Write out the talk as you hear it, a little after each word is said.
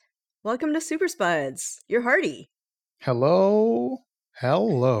Welcome to Super Spuds. You're Hardy. Hello.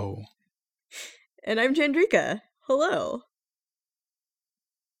 Hello. And I'm Chandrika. Hello.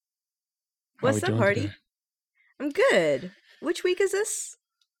 How are we What's up, doing Hardy? today? I'm good. Which week is this?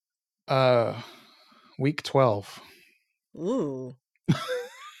 Week 12. Ooh.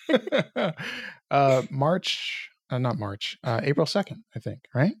 April 2nd, I think,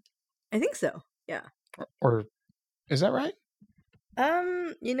 right? I think so. Yeah. Or is that right?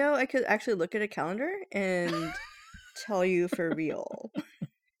 I could actually look at a calendar and tell you for real.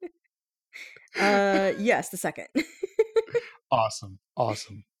 Yes, the second. Awesome.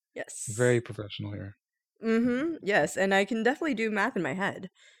 Awesome. Yes. Very professional here. Yes, and I can definitely do math in my head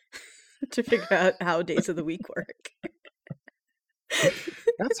to figure out how days of the week work.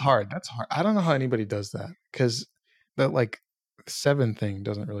 That's hard. That's hard. I don't know how anybody does that because that like 7 thing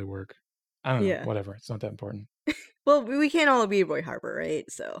doesn't really work. I don't know. Yeah. Whatever. It's not that important. Well, we can't all be Roy Harper, right?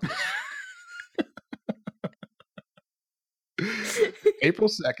 So. April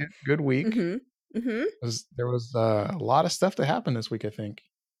 2nd, good week. Mm-hmm. There was a lot of stuff that happened this week, I think.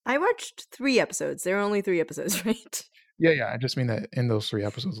 I watched 3 episodes. There are only 3 episodes, right? Yeah. I just mean that in those 3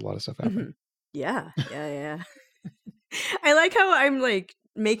 episodes, a lot of stuff happened. Yeah. I like how I'm like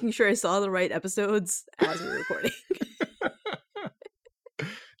making sure I saw the right episodes as we're recording.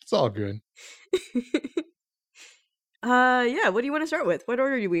 It's all good. Yeah, what do you want to start with? What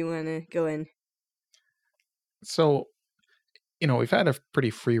order do we want to go in? So, we've had a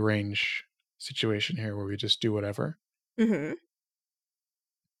pretty free range situation here where we just do whatever. Mm-hmm.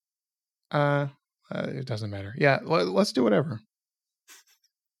 It doesn't matter. Yeah, let's do whatever.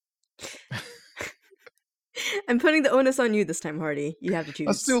 I'm putting the onus on you this time, Hardy. You have to choose.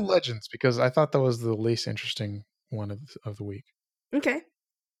 Let's do Legends because I thought that was the least interesting one of the week. Okay.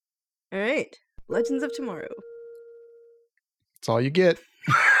 All right. Legends of Tomorrow. That's all you get.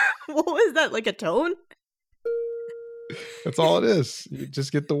 What was that? Like a tone? That's all it is. You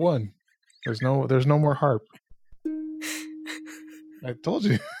just get the one. There's no more harp. I told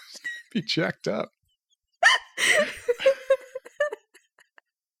you, be jacked up.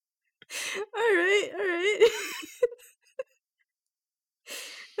 All right.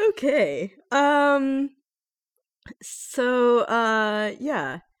 Okay. So,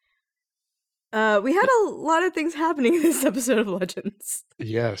 yeah. We had a lot of things happening in this episode of Legends.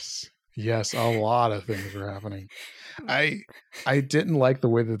 Yes, a lot of things were happening. I didn't like the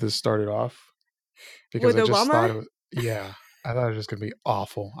way that this started off because With I just Obama? thought it was, I thought it was just gonna be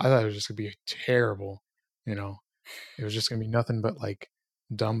awful. I thought it was just gonna be terrible. It was just gonna be nothing but like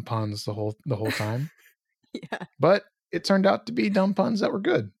dumb puns the whole time. Yeah. But it turned out to be dumb puns that were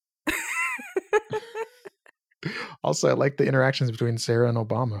good. Also, I like the interactions between Sarah and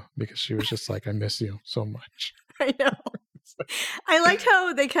Obama because she was just like, "I miss you so much." I know. I liked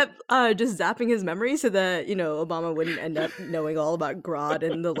how they kept just zapping his memory so that, Obama wouldn't end up knowing all about Grodd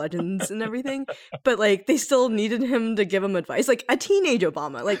and the legends and everything. But like they still needed him to give him advice. Like a teenage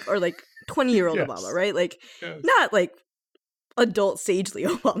Obama, or 20-year-old Yes. Obama, right? Like Yes. not like adult sagely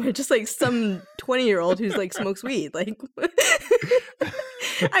Obama, just like some 20-year-old who's like smokes weed. Like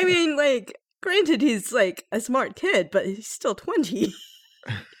I mean, like, granted he's like a smart kid, but he's still 20.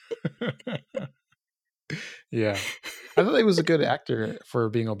 Yeah. I thought he was a good actor for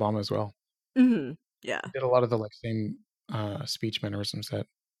being Obama as well. Mm-hmm. Yeah. He did a lot of the like same speech mannerisms that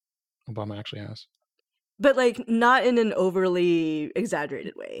Obama actually has. But like not in an overly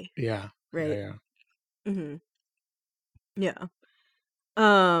exaggerated way. Yeah. Right. Yeah. Mm-hmm. Yeah.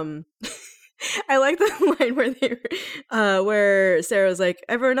 I like the line where Sarah's like,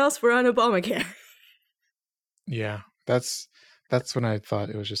 everyone else we're on Obamacare. Yeah. That's when I thought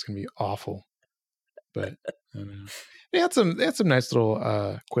it was just gonna be awful. But I don't know. They had some nice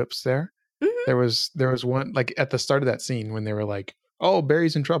little quips there. Mm-hmm. There was one like at the start of that scene when they were like, "Oh,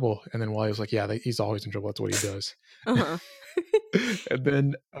 Barry's in trouble," and then Wally was like, "Yeah, he's always in trouble. That's what he does." Uh-huh. And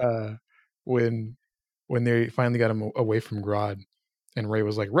then when they finally got him away from Grodd, and Ray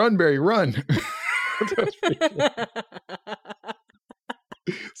was like, "Run, Barry, run!"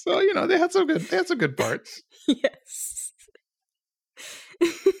 So they had some good parts. Yes.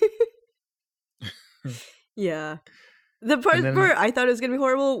 Yeah. The part where I thought it was gonna be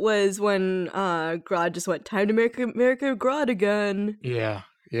horrible was when Grodd just went, "Time to make America Grodd again." Yeah.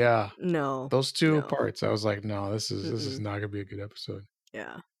 No. Those two parts, I was like, no, this is not gonna be a good episode.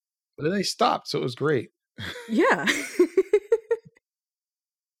 Yeah. But then they stopped, so it was great. Yeah.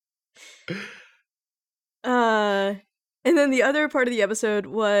 And then the other part of the episode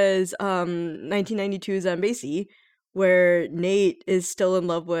was 1992's Zambesi, where Nate is still in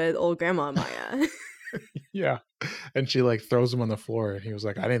love with old grandma Maya. Yeah. And she like throws him on the floor and he was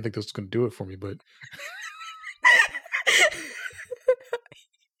like, I didn't think this was gonna do it for me, but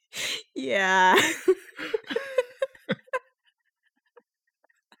Yeah.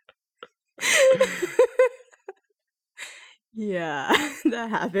 Yeah, that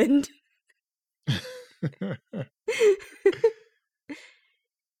happened.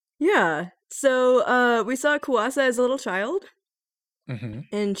 Yeah. So we saw Kuasa as a little child, Hmm.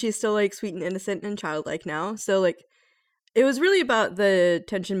 and she's still like sweet and innocent and childlike now. So like it was really about the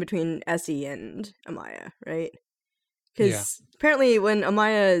tension between Essie and Amaya, right? Yeah. Because apparently when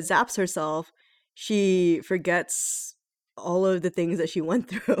Amaya zaps herself, she forgets all of the things that she went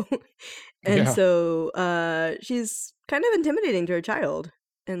through. And Yeah. so she's kind of intimidating to her child.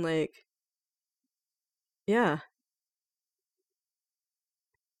 And like, yeah.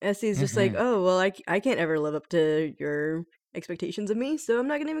 Essie's just like, Hmm. oh, well, I can't ever live up to your expectations of me, so I'm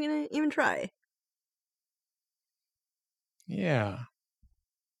not gonna even try. Yeah.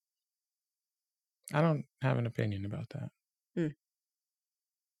 I don't have an opinion about that. Hmm.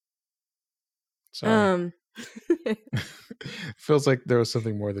 Sorry. Um, Feels like there was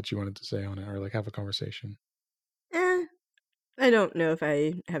something more that you wanted to say on it or like have a conversation. eh, I don't know if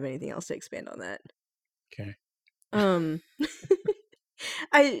I have anything else to expand on that. Okay. Um,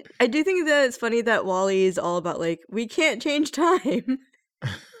 I do think that it's funny that Wally is all about like we can't change time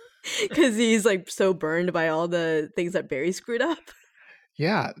because he's like so burned by all the things that Barry screwed up.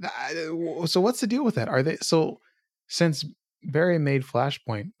 Yeah. So what's the deal with that? Are they so since Barry made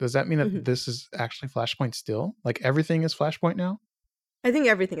Flashpoint, does that mean that Mhm. this is actually Flashpoint still? Like everything is Flashpoint now? I think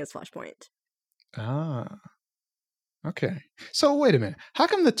everything is Flashpoint. Ah, okay. So wait a minute. How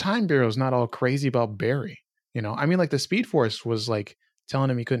come the Time Bureau is not all crazy about Barry? You know, I mean, like the Speed Force was like telling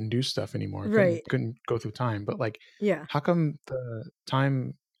him he couldn't do stuff anymore, couldn't Right. couldn't go through time. But like, Yeah. how come the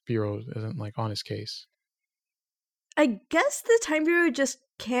Time Bureau isn't like on his case? I guess the Time Bureau just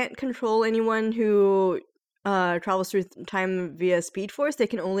can't control anyone who travels through time via Speed Force. They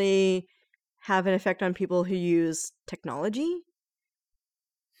can only have an effect on people who use technology.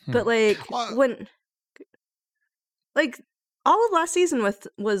 Hmm. But like Uh, when like all of last season with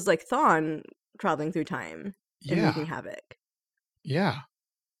was like Thawne traveling through time and yeah, wreaking havoc. yeah.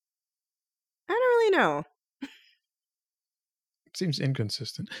 I don't really know. It seems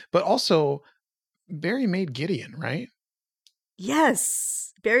inconsistent. But also, Barry made Gideon, right?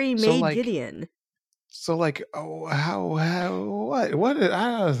 Yes, Barry So made like, Gideon. oh, how, what?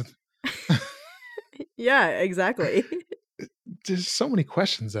 I Yeah, exactly. there's so many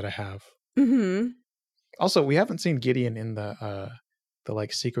questions that I have. Hmm. Also, we haven't seen Gideon in the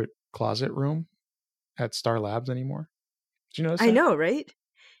like secret closet room at Star Labs anymore. Did you notice I that? know, right?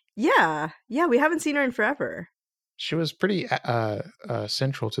 Yeah, yeah. We haven't seen her in forever. She was pretty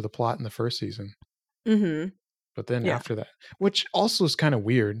central to the plot in the first season, Hmm. but then Yeah. after that, which also is kind of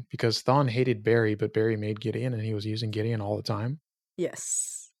weird because Thawne hated Barry, but Barry made Gideon, and he was using Gideon all the time.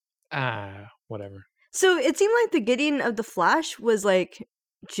 Yes. Whatever. So it seemed like the Gideon of the Flash was like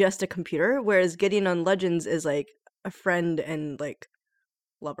just a computer, whereas Gideon on Legends is like a friend and like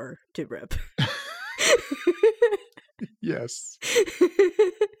lover to Rip. Yes.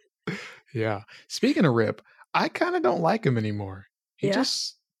 Yeah. Speaking of Rip, I kind of don't like him anymore. He Yeah.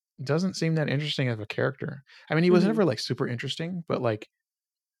 just doesn't seem that interesting of a character. I mean, he was Hmm. never like super interesting, but like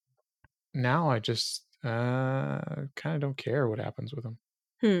now I just kind of don't care what happens with him.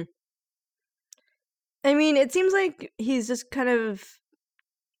 Hmm. I mean, it seems like he's just kind of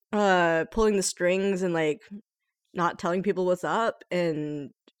pulling the strings and like not telling people what's up,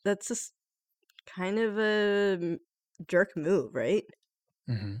 and that's just kind of a jerk move, right?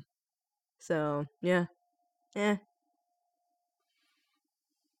 Hmm. So yeah, yeah.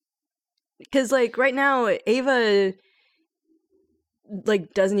 Because like right now, Ava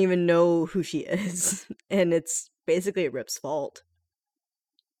like doesn't even know who she is, and it's basically Rip's fault.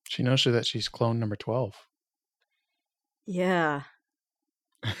 She knows that she's clone number 12, Yeah.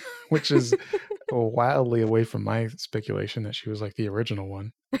 which is wildly away from my speculation that she was like the original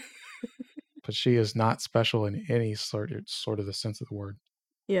one. But she is not special in any sort of the sense of the word.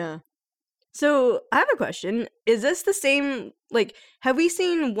 Yeah. So I have a question. Is this the same? Like, have we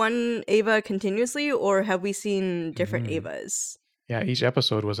seen one Ava continuously, or have we seen different Mhm. Avas? Yeah, each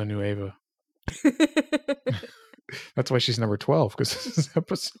episode was a new Ava. That's why she's number 12 because this is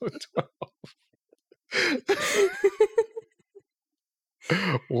episode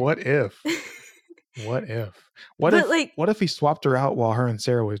 12. What if? What if? What But if? like, What if he swapped her out while her and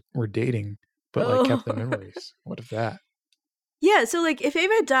Sarah were dating, but like oh, kept the memories? What if that? yeah. So like, if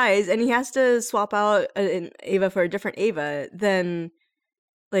Ava dies and he has to swap out an Ava for a different Ava, then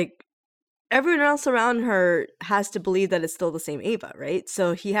like everyone else around her has to believe that it's still the same Ava, right?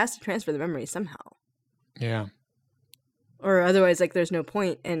 So he has to transfer the memory somehow. Yeah, Or otherwise, like, there's no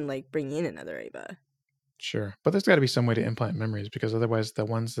point in, like, bringing in another Ava. sure. But there's got to be some way to implant memories because otherwise the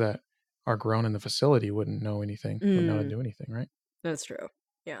ones that are grown in the facility wouldn't know anything, wouldn't know how to do anything, right? That's true.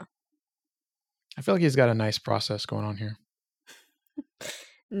 Yeah. I feel like he's got a nice process going on here.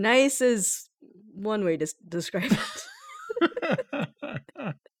 Nice is one way to describe it.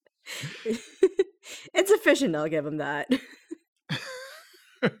 It's efficient, I'll give him that.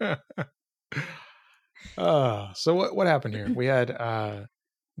 So what happened here? We had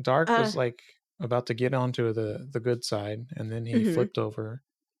Dark Uh, was like about to get onto the good side, and then he mhm, flipped over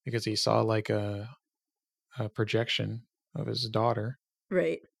because he saw like a projection of his daughter,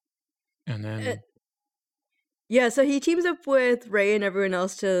 right. and Uh, then yeah, so he teams up with Ray and everyone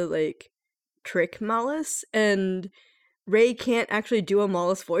else to, like, trick Malice, and Ray can't actually do a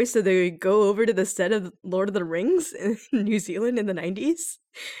Malice voice, so they go over to the set of Lord of the Rings in New Zealand in the 90s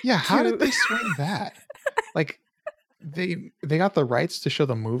yeah, how did to they swing that? Like they got the rights to show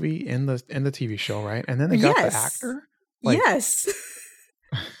the movie in the TV show, right? And then they got the Yes. actor. Like, Yes.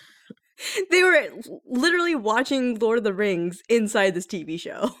 They were literally watching Lord of the Rings inside this TV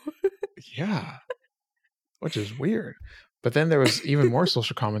show. yeah, which is weird. But then there was even more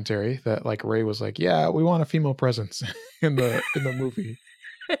social commentary that like Ray was like, "Yeah, we want a female presence in the movie."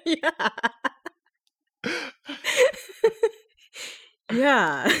 Yeah.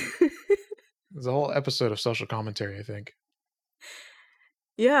 Yeah. There's a whole episode of social commentary, I think.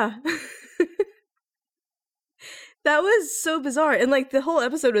 Yeah. That was so bizarre. And like the whole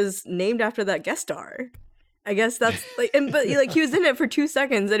episode was named after that guest star. I guess that's like, and but like he was in it for 2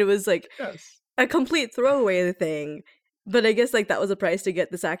 seconds and it was like Yes. a complete throwaway thing. But I guess like that was a price to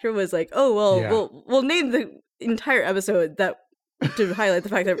get this actor was like, oh well, Yeah. we'll name the entire episode that to highlight the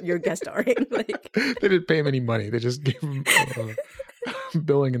fact that you're guest starring. Like They didn't pay him any money. They just gave him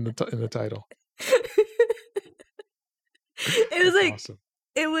billing in the title. it was That's like awesome.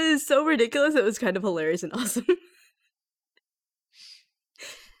 it was so ridiculous. It was kind of hilarious and awesome.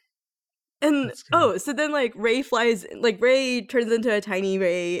 And That's good. so then like Ray turns into a tiny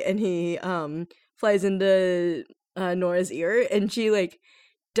Ray and he flies into Nora's ear and she like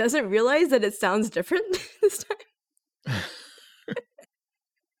doesn't realize that it sounds different this time.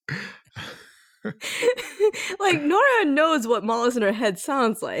 Like Nora knows what Mollis in her head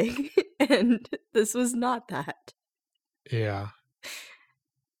sounds like and this was not that. Yeah.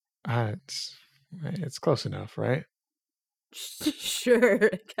 It's close enough, right? Sure,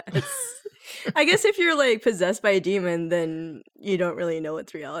 I guess if you're like possessed by a demon then you don't really know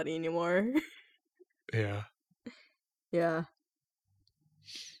it's reality anymore. Yeah. Yeah.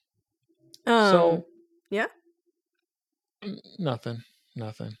 So Yeah. nothing.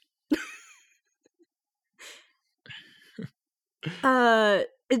 At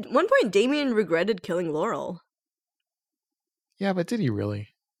one point Damien regretted killing Laurel. Yeah, but did he really?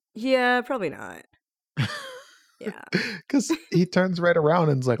 Yeah, probably not. Yeah. Because he turns right around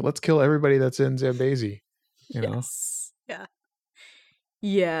and is like, let's kill everybody that's in Zambezi. You know? Yes. Yeah.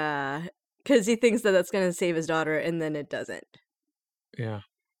 Yeah. Because he thinks that that's going to save his daughter, and then it doesn't. Yeah.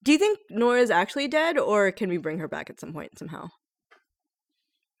 Do you think Nora's actually dead, or can we bring her back at some point somehow?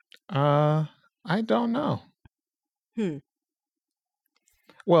 I don't know. Hmm.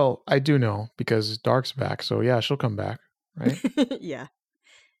 Well, I do know because Dark's back, so yeah, she'll come back, right? Yeah.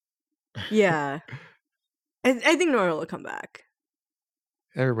 Yeah. I think Nora will come back.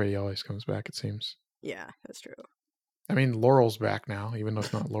 Everybody always comes back, it seems. Yeah, that's true. I mean, Laurel's back now, even though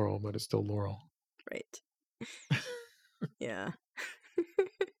it's not Laurel, but it's still Laurel. Right. Yeah.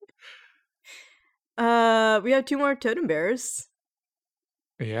 We have 2 more totem bears.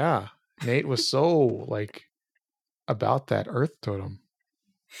 Yeah. Nate was so like about that Earth totem.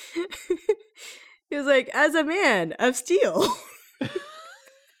 He was like, as a man of steel.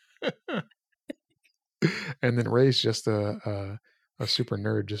 And then Ray's just a super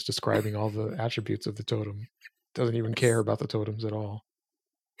nerd, just describing all the attributes of the totem. Doesn't even care about the totems at all.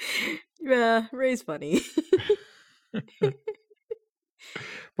 Yeah, Ray's funny.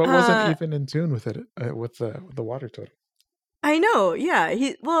 But wasn't even in tune with it with the water totem. I know, yeah.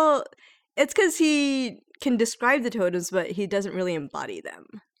 It's because he can describe the totems, but he doesn't really embody them.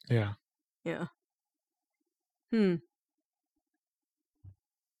 Yeah. Yeah.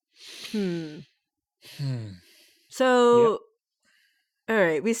 So, all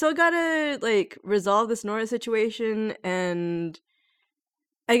right, we still gotta like resolve this Nora situation, and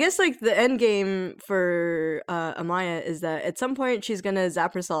I guess like the end game for Amaya is that at some point she's gonna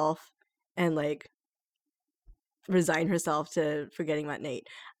zap herself and like resign herself to forgetting about Nate.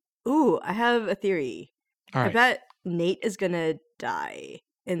 Ooh, I have a theory. All I right. bet Nate is gonna die,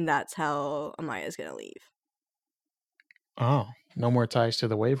 and that's how Amaya's gonna leave. Oh, no more ties to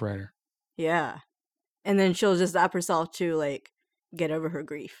the Wave Rider. Yeah. And then she'll just zap herself to, like, get over her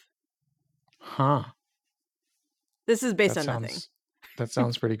grief. Huh. This is based That on nothing.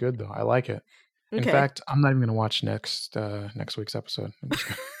 sounds pretty good though. I like it. In Okay. fact, I'm not even gonna watch next week's episode. I'm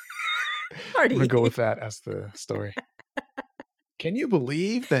gonna Party. go with that as the story. Can you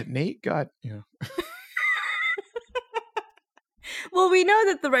believe that Nate got, Well, we know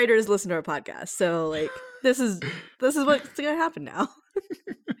that the writers listen to our podcast, so, like, this is what's gonna happen now.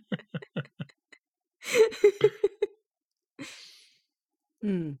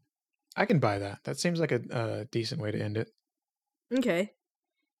 Hmm. I can buy that. That seems like a decent way to end it. Okay.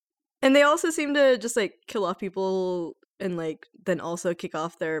 And they also seem to just, like, kill off people and, like, then also kick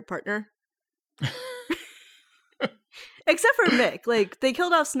off their partner. Except for Mick. Like, they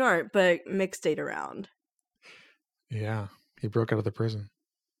killed off Snart, but Mick stayed around. Yeah. He broke out of the prison.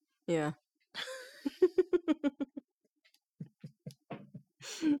 Yeah.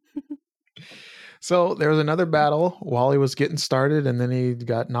 So there was another battle while he was getting started, and then he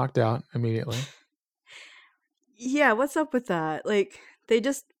got knocked out immediately. Yeah, what's up with that? Like, they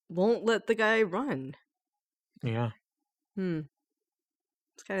just won't let the guy run. Yeah.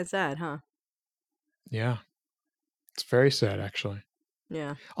 It's kind of sad, huh? Yeah. It's very sad, actually.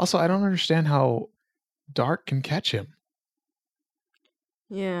 Yeah. Also, I don't understand how Dark can catch him.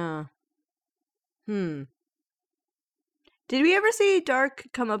 Yeah. Did we ever see Dark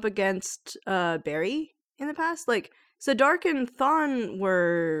come up against Barry in the past? Like, so Dark and Thawne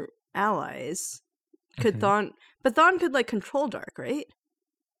were allies. Could Thawne, but Thawne could, like, control Dark, right?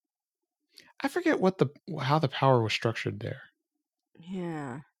 I forget how the power was structured there.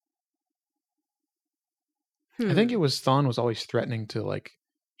 Yeah. I think it was Thawne was always threatening to, like,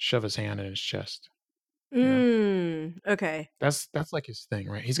 shove his hand in his chest. Okay. That's like his thing,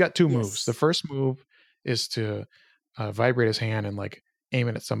 right? He's got two moves. The Yes. first move is to vibrate his hand and, like, aim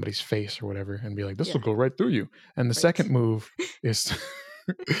it at somebody's face or whatever and be like, this will go right through you. And the second move is to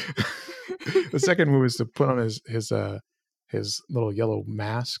put on his little yellow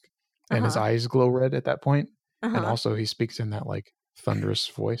mask and his eyes glow red at that point. And also he speaks in that, like, thunderous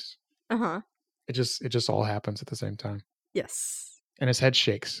voice. It just all happens at the same time. Yes. And his head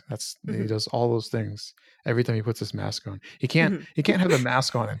shakes. He does all those things every time he puts his mask on. He can't have the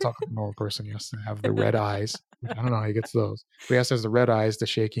mask on and talk like a normal person. He has to have the red eyes. I don't know how he gets those. But he has to have the red eyes, the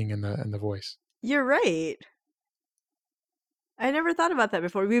shaking, and the voice. You're right. I never thought about that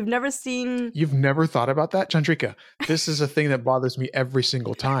before. We've never seen. You've never thought about that, Chandrika? This is a thing that bothers me every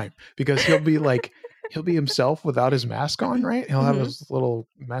single time because he'll be himself without his mask on, right? He'll have his little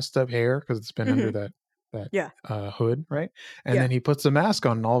messed up hair because it's been under that hood, right? And then he puts the mask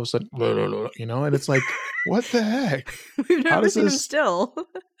on, and all of a sudden, and it's like, what the heck? We've never seen him still.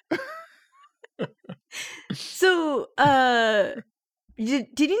 So, did you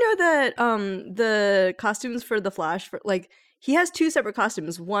know that the costumes for the Flash, for, like, he has two separate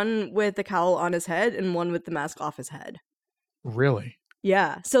costumes, one with the cowl on his head and one with the mask off his head. Really?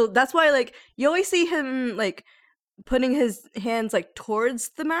 Yeah. So that's why, like, you always see him, like, putting his hands, like,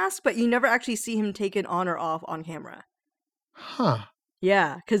 towards the mask, but you never actually see him take it on or off on camera. Huh.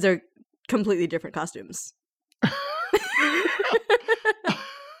 Yeah, because they're completely different costumes.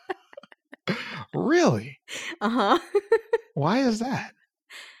 Really? Uh-huh. Why is that?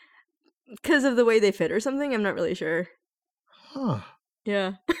 Because of the way they fit or something? I'm not really sure. Huh.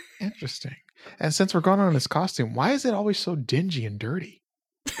 Yeah. Interesting. And since we're going on his costume, why is it always so dingy and dirty?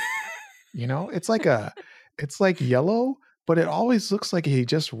 It's like yellow, but it always looks like he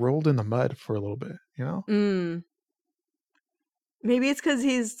just rolled in the mud for a little bit, Maybe it's because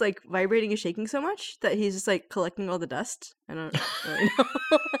he's, like, vibrating and shaking so much that he's just, like, collecting all the dust. I don't really know.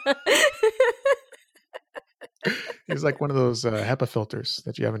 He's like one of those HEPA filters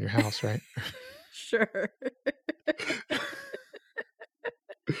that you have in your house, right? Sure.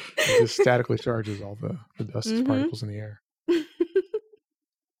 It just statically charges all the dust particles in the air.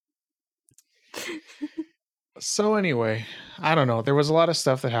 So anyway, I don't know. There was a lot of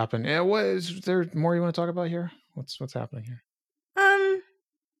stuff that happened. Is there more you want to talk about here? What's happening here?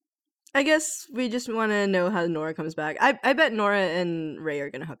 I guess we just want to know how Nora comes back. I bet Nora and Ray are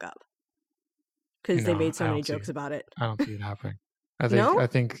gonna hook up because they made so many jokes about it. I don't see it happening. No? I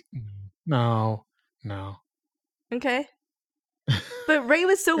think no. Okay. But Ray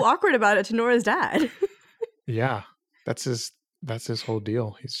was so awkward about it to Nora's dad. Yeah, that's his whole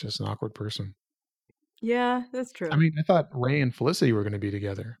deal. He's just an awkward person. Yeah, that's true. I mean, I thought Ray and Felicity were going to be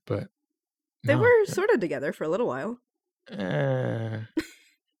together, but they were sort of together for a little while.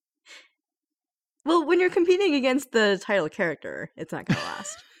 Well, when you're competing against the title character, it's not gonna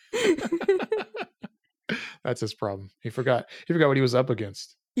last. That's his problem. He forgot what he was up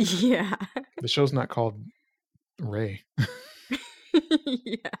against. Yeah. The show's not called Ray.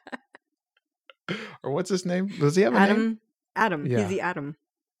 Yeah. Or what's his name? Does he have a name? Adam. He's Yeah. the Atom.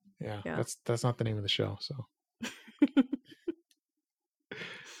 Yeah. Yeah. That's not the name of the show, so.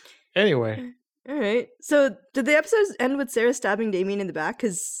 Anyway. All right. So, did the episodes end with Sarah stabbing Damien in the back?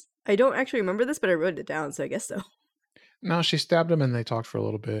 Because I don't actually remember this, but I wrote it down, so I guess so. No, she stabbed him and they talked for a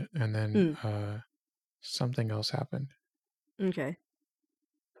little bit, and then something else happened. Okay.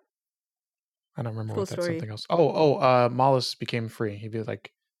 I don't remember Cool what that story. something else. Mollis became free. He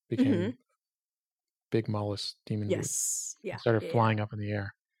became big Mollis demon dude. Yes. Yeah. He started flying up in the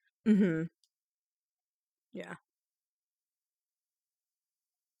air. Mm-hmm. Yeah.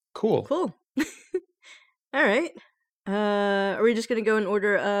 Cool. All right. Are we just gonna go in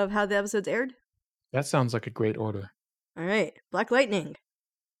order of how the episodes aired? That sounds like a great order. All right. Black Lightning.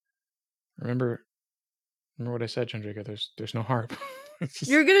 Remember what I said, Chandrika. There's no harp.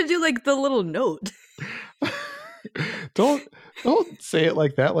 You're gonna do like the little note. Don't say it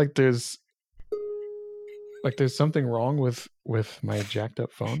like that. Like there's something wrong with my jacked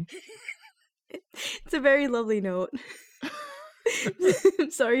up phone. It's a very lovely note. I'm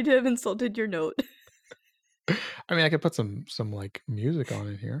sorry to have insulted your note. I mean, I could put some like music on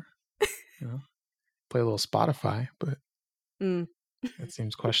in here, play a little Spotify, but that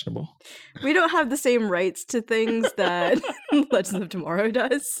seems questionable. We don't have the same rights to things that Legends of Tomorrow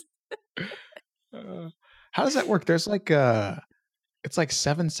does. How does that work? There's like it's like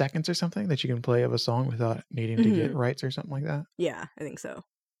 7 seconds or something that you can play of a song without needing to get rights or something like that. Yeah, I think so.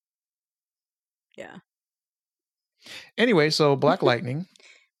 Yeah. Anyway, so Black Lightning.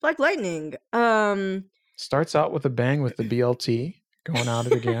 Black Lightning. Starts out with a bang with the BLT going out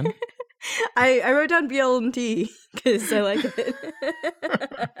it again. I wrote down BLT because I like it.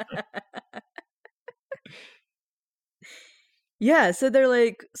 Yeah, so they're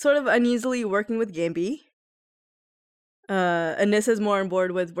like sort of uneasily working with Gamby. Anissa's more on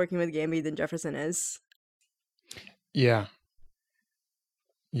board with working with Gamby than Jefferson is. Yeah.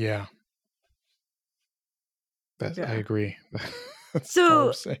 I agree.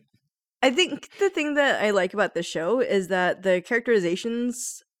 So I think the thing that I like about the show is that the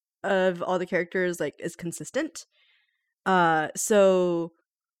characterizations of all the characters like is consistent. So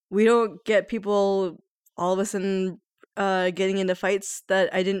we don't get people all of a sudden getting into fights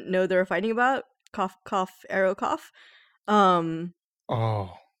that I didn't know they were fighting about. Cough, cough, arrow, cough.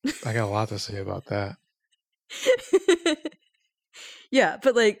 Oh, I got a lot to say about that. Yeah,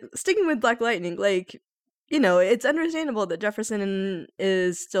 but like sticking with Black Lightning, like, you know, it's understandable that Jefferson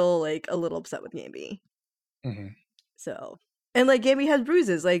is still like a little upset with Gamby. Mm-hmm. So, and like Gamby has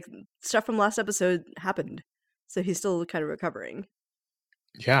bruises, like stuff from last episode happened, so he's still kind of recovering.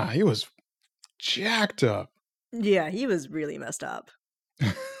 Yeah, he was jacked up. Yeah, he was really messed up.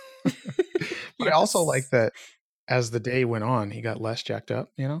 But I also like that as the day went on, he got less jacked up,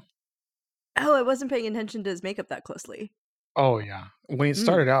 you know? Oh, I wasn't paying attention to his makeup that closely. Oh, yeah. When he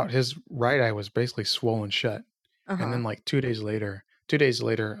started out, his right eye was basically swollen shut. And then like 2 days later,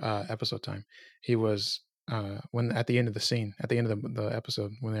 episode time, he was, when at the end of the scene, at the end of the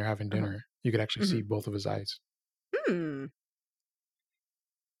episode, when they're having dinner, you could actually see both of his eyes. Nice.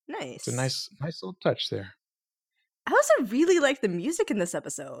 It's a nice little touch there. I also really like the music in this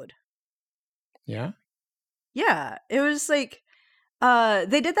episode. Yeah? Yeah, it was like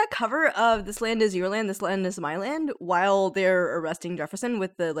they did that cover of This Land Is Your Land, This Land Is My Land while they're arresting Jefferson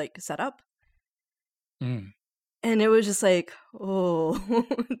with the like setup. And it was just like, oh,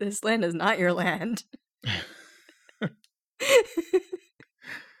 this land is not your land. I'm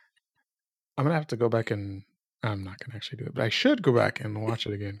gonna have to go back and I'm not gonna actually do it, but I should go back and watch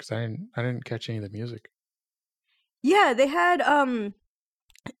it again because I didn't catch any of the music. Yeah, they had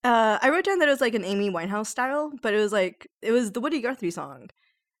I wrote down that it was like an Amy Winehouse style, but it was the Woody Guthrie song,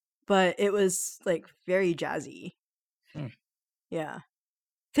 but it was like very jazzy. Yeah,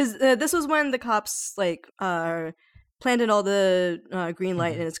 because this was when the cops like planted all the green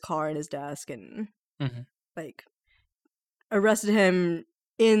light in his car and his desk and like arrested him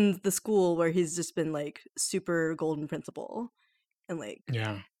in the school where he's just been like super golden principal and like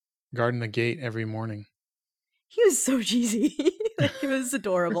guarding the gate every morning. He was so cheesy. Like, it was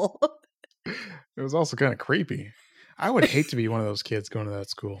adorable. It was also kind of creepy. I would hate to be one of those kids going to that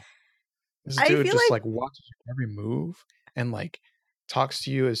school. This dude just like watches every move and like talks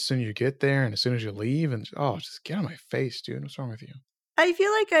to you as soon as you get there and as soon as you leave and just get on my face, dude. What's wrong with you? I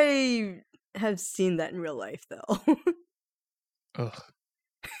feel like I have seen that in real life though. Ugh.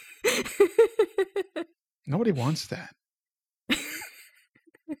 Nobody wants that.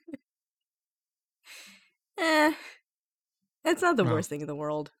 Eh, it's not the No, worst thing in the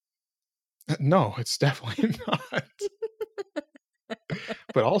world. no, it's definitely not.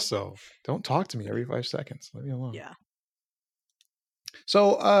 But also, don't talk to me every 5 seconds. Leave me alone. Yeah.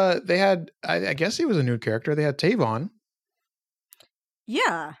 So, they had, I guess he was a new character. They had Tavon.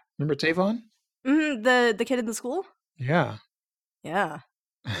 Yeah. Remember Tavon? The kid in the school? Yeah. Yeah.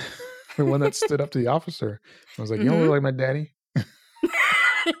 The one that stood up to the officer. I was like, you don't Mhm. look like my daddy.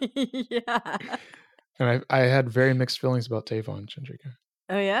 Yeah. And I had very mixed feelings about Tavon, Chandrika.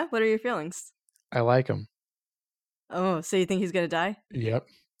 Oh, yeah? What are your feelings? I like him. Oh, so you think he's gonna die? Yep.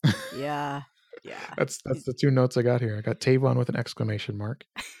 Yeah. Yeah. That's the 2 notes I got here. I got Tavon with an exclamation mark,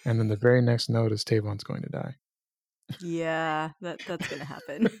 and then the very next note is Tavon's going to die. Yeah, that's gonna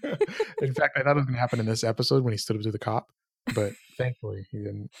happen. In fact, I thought it was gonna happen in this episode when he stood up to the cop, but thankfully he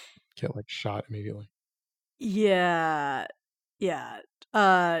didn't get like shot immediately. Yeah. Yeah.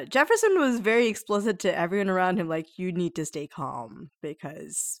 Jefferson was very explicit to everyone around him, like, you need to stay calm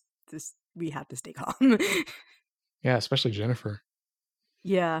because we have to stay calm. Yeah, especially Jennifer.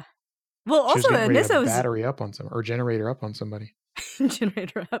 Yeah. Well, She was also getting ready to Anissa was battery up on some or generator up on somebody.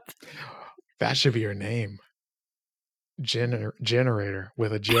 generator up. That should be her name. Generator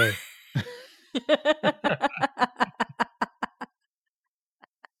with a J.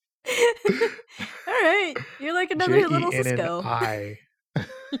 All right, you're like another little Cisco. Jenni.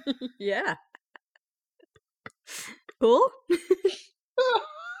 Yeah. Cool.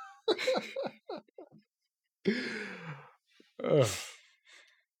 Ugh.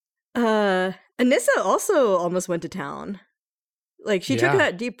 Anissa also almost went to town. Like, she took Yeah.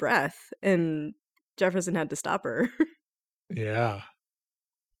 that deep breath and Jefferson had to stop her. Yeah.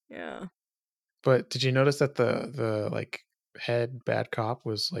 Yeah. But did you notice that the like head bad cop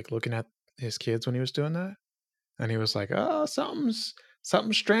was like looking at his kids when he was doing that? And he was like, "Oh, something's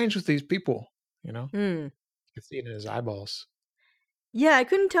strange with these people," you know? Hmm. You could see it in his eyeballs. Yeah, I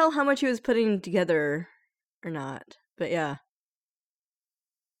couldn't tell how much he was putting together or not. But yeah.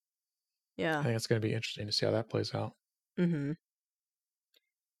 I Yeah. think it's going to be interesting to see how that plays out. Mhm.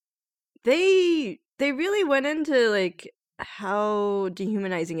 They really went into like how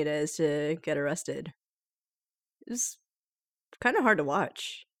dehumanizing it is to get arrested. It's kind of hard to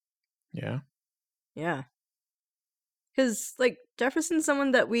watch. Yeah. Yeah. Cuz like Jefferson's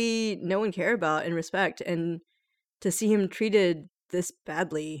someone that we know and care about and respect, and to see him treated this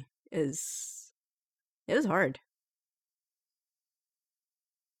badly is hard.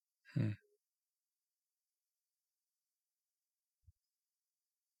 Hmm.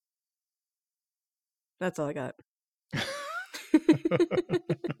 That's all I got.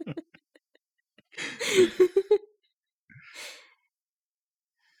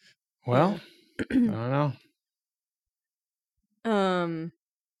 Well, I don't know.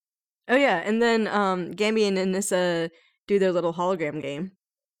 Oh yeah, and then Gambi and Anissa do their little hologram game.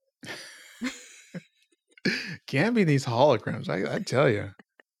 Gambi these holograms, I tell you.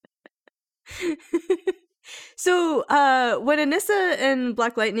 So, when Anissa and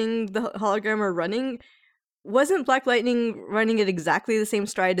Black Lightning, the hologram, are running, wasn't Black Lightning running at exactly the same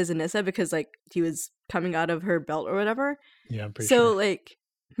stride as Anissa because, like, he was coming out of her belt or whatever? Yeah, I'm pretty So, sure. like,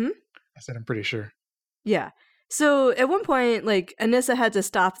 I said I'm pretty sure. yeah. So, at one point, like, Anissa had to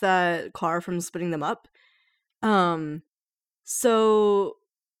stop that car from splitting them up. So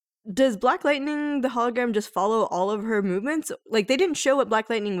does Black Lightning, the hologram, just follow all of her movements? Like, they didn't show what Black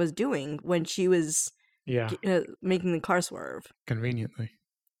Lightning was doing when she was Yeah, making the car swerve. conveniently.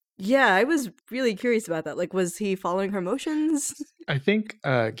 Yeah, I was really curious about that. Like, was he following her motions? I think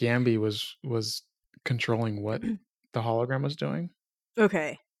Gambi was controlling what the hologram was doing,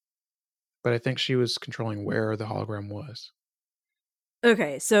 Okay. but I think she was controlling where the hologram was.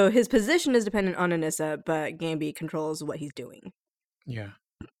 Okay, so his position is dependent on Anissa, but Gambi controls what he's doing. Yeah.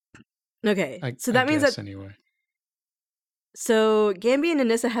 Okay, so I that means guess that... anyway. So Gambi and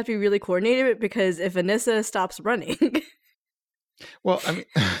Anissa have to be really coordinated, because if Anissa stops running... Well, I mean...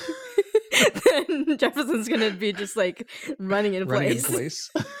 then Jefferson's gonna be just, like, running in place.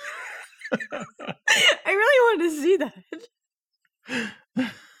 I really wanted to see that.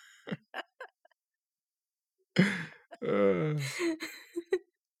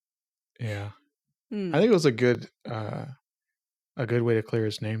 Yeah. I think it was a good way to clear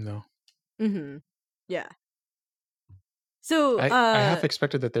his name, though. Mm-hmm. Yeah. So I half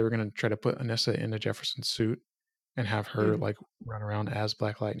expected that they were going to try to put Anissa in a Jefferson suit and have her like run around as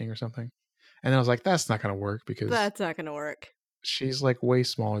Black Lightning or something. And then I was like, that's not going to work because that's not going to work. She's like way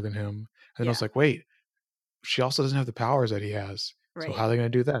smaller than him. And then I was like, wait, she also doesn't have the powers that he has. So Right. how are they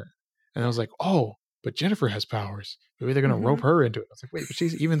going to do that? And I was Yeah. like, oh, but Jennifer has powers. Maybe they're going to rope her into it. I was like, wait, but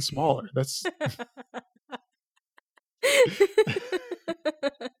she's even smaller. That's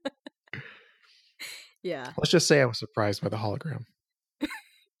Yeah. let's just say I was surprised by the hologram. It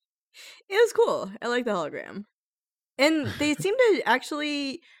was cool. I like the hologram. And they seem to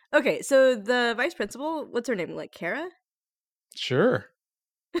actually okay, so the vice principal, what's her name? Like Kara? Sure.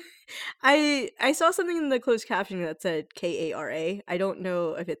 I saw something in the closed captioning that said Kara. I don't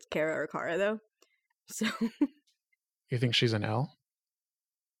know if it's Kara or Kara though. So You think she's an L?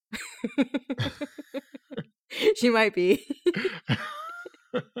 she might be.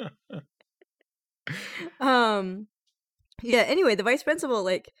 um yeah, anyway, the vice principal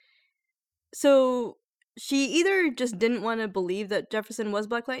like so she either just didn't want to believe that Jefferson was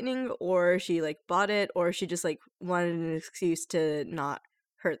Black Lightning or she like bought it or she just like wanted an excuse to not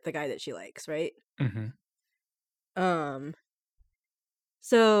hurt the guy that she likes, right? Mm-hmm. Um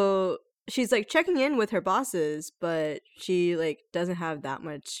so she's like checking in with her bosses, but she like doesn't have that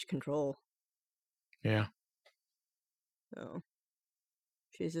much control. Yeah. So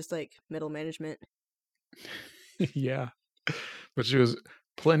she's just like middle management. Yeah. But she was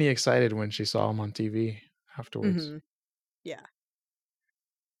plenty excited when she saw him on TV afterwards. Mm-hmm. Yeah.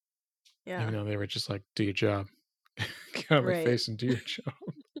 Even Yeah. though they were just like, do your job. Get out of my Right. face and do your job.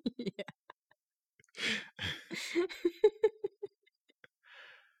 Yeah.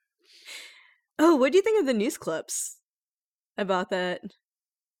 Oh, what do you think of the news clips about that?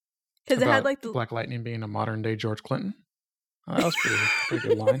 Because it had About like the Black Lightning being a modern day George Clinton. Oh, that was pretty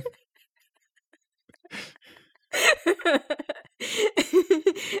good line.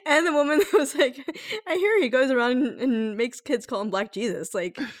 and the woman was like, I hear he goes around and makes kids call him Black Jesus.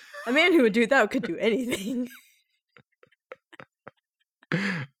 Like, a man who would do that could do anything.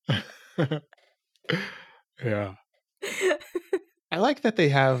 Yeah. I like that they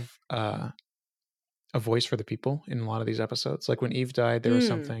have a voice for the people in a lot of these episodes. Like when Eve died, there was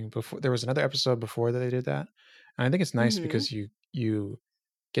something before. There was another episode before that they did that, and I think it's nice because you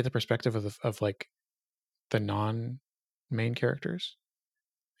get the perspective of like the non-main characters.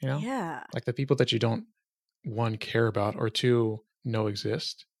 You know, Yeah. like the people that you don't one care about or two know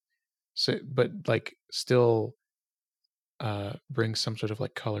exist. So, but like still brings some sort of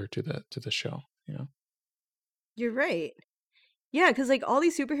like color to the show. You know. You're right. Yeah, because like all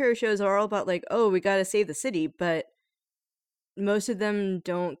these superhero shows are all about like, oh, we gotta save the city, but most of them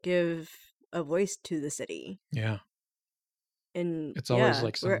don't give a voice to the city. Yeah. And It's always yeah,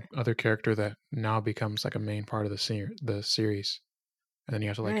 like some other character that now becomes like a main part of the series, and then you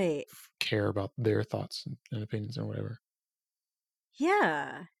have to like right. care about their thoughts and opinions and whatever.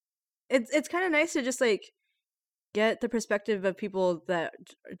 Yeah. It's kind of nice to just like get the perspective of people that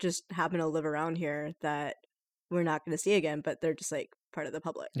just happen to live around here that we're not going to see again, but they're just like part of the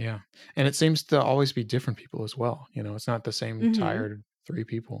public. Yeah, and it seems to always be different people as well. You know, it's not the same tired 3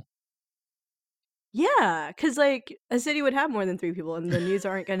 people. Yeah, because like a city would have more than 3 people, and the news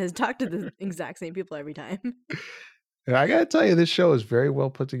aren't going to talk to the exact same people every time. Yeah, I gotta tell you, this show is very well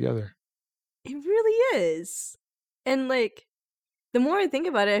put together. It really is. And like the more I think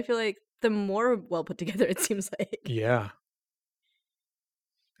about it, I feel like the more well put together it seems like. Yeah.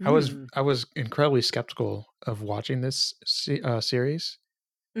 I was incredibly skeptical of watching this series,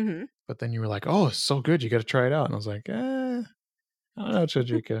 but then you were like, "Oh, it's so good, you got to try it out." And I was like, I don't know,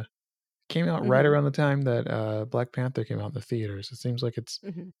 Chandrika. Came out right around the time that Black Panther came out in the theaters. It seems like it's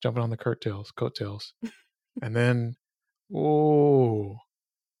jumping on the coattails. And then, oh,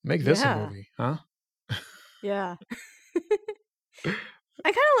 make this a movie, huh? Yeah.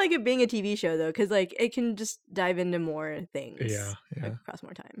 I kind of like it being a TV show though, because like it can just dive into more things. Yeah. Like, across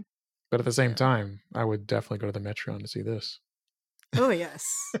more time. But at the same time, I would definitely go to the Metron to see this. Oh yes,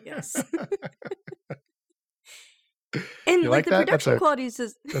 yes. And like the that? production quality is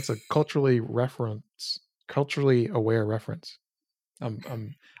just that's a culturally aware reference.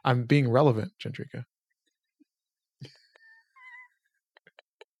 I'm being relevant, Chandrika.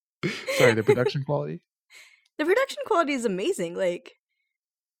 Sorry, the production quality? The production quality is amazing. Like,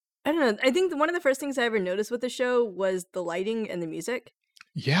 I don't know. I think one of the first things I ever noticed with the show was the lighting and the music.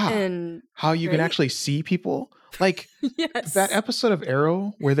 Yeah. And how you can actually see people. Like yes. that episode of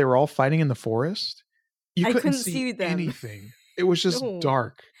Arrow where they were all fighting in the forest. You couldn't see them. anything. It was just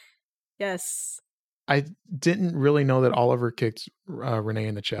dark. Yes. I didn't really know that Oliver kicked Renee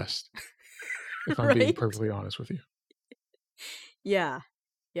in the chest. If I'm being perfectly honest with you. Yeah.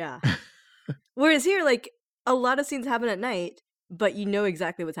 Yeah. Whereas here, like, a lot of scenes happen at night, but you know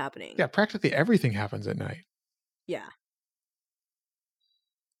exactly what's happening. Yeah, practically everything happens at night. Yeah.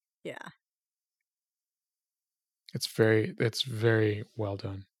 Yeah. It's very well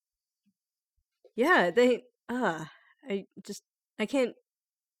done. Yeah, they I just I can't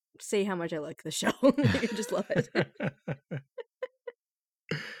say how much I like the show. I just love it.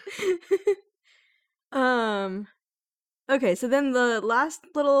 um okay, so then the last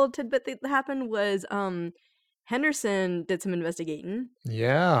little tidbit that happened was Henderson did some investigating,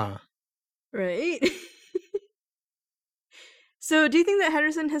 Yeah. right? So do you think that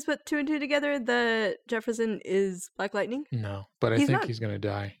Henderson has put two and two together that Jefferson is Black Lightning? No, but I He's think not. he's gonna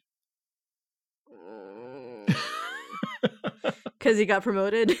die. Because he got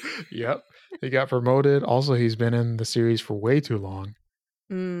promoted. Yep. He got promoted. Also, he's been in the series for way too long.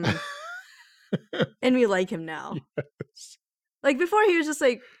 And we like him now. Yes. Like before he was just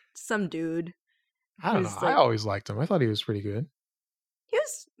like some dude. I don't know. I always liked him. I thought he was pretty good. He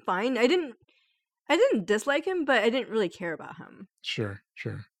was fine. I didn't dislike him, but I didn't really care about him. Sure.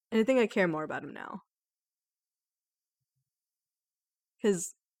 And I think I care more about him now.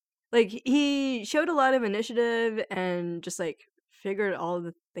 Because, like, he showed a lot of initiative and just, like, figured all of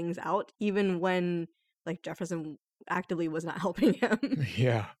the things out, even when, like, Jefferson actively was not helping him.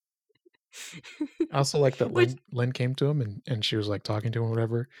 Yeah. I also like that Lynn came to him and she was like talking to him or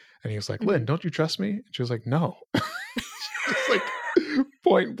whatever. And he was like, Lynn, don't you trust me? And she was like, no. Just like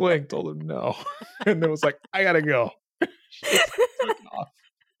point blank told him no. And then was like, I gotta go. That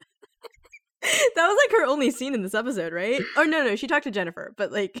was like her only scene in this episode, right? Or no, she talked to Jennifer,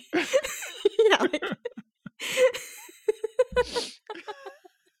 but like, yeah, like...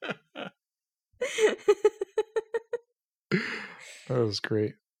 That was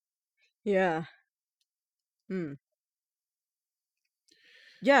great. Yeah.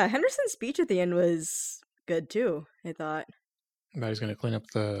 Yeah, Henderson's speech at the end was good too, I thought. Now he's gonna clean up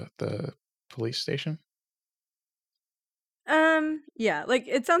the police station. Yeah, like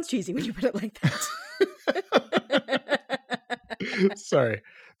it sounds cheesy when you put it like that. Sorry,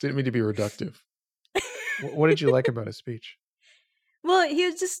 didn't mean to be reductive. What did you like about his speech? Well, he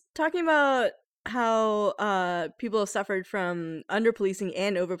was just talking about how people have suffered from under policing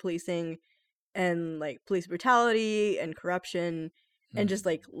and over policing and like police brutality and corruption and just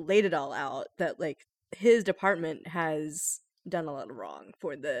like laid it all out that like his department has done a lot of wrong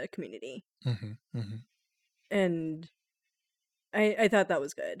for the community. And I thought that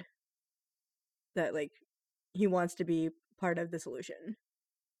was good. That like he wants to be part of the solution.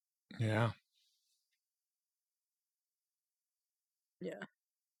 Yeah. Yeah.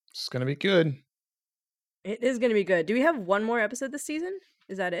 It's gonna be good. It is gonna be good. Do we have one more episode this season?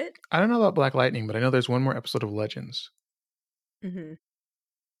 Is that it? I don't know about Black Lightning, but I know there's one more episode of Legends.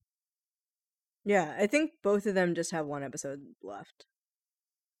 Yeah, I think both of them just have one episode left.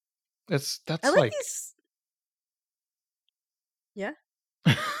 That's I like these. Yeah.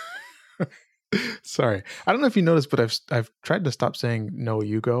 Sorry, I don't know if you noticed, but I've tried to stop saying no,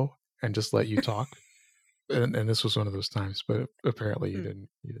 you go, and just let you talk. and this was one of those times, but apparently you didn't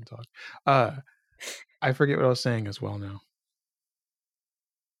talk. I forget what I was saying as well now.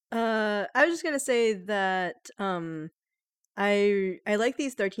 I was just gonna say that I like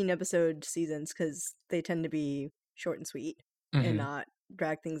these 13 episode seasons because they tend to be short and sweet and not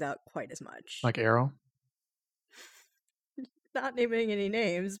drag things out quite as much. Like Arrow? Not naming any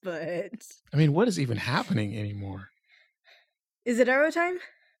names, but I mean, what is even happening anymore? Is it Arrow time?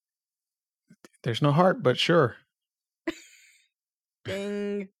 There's no heart, but sure.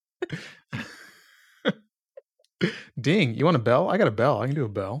 Ding. Ding. You want a bell? I got a bell. I can do a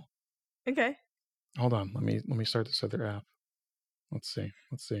bell. Okay. Hold on. Let me start this other app. Let's see.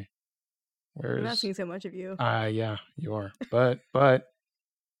 I'm asking so much of you. Yeah, you are. But well,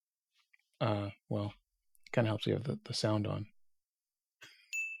 it kind of helps you have the sound on.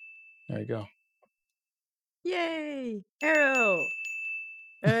 There you go. Yay! Arrow.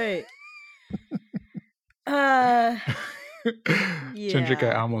 All right.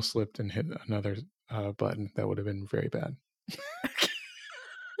 Chandrika, I almost slipped and hit another button. That would have been very bad.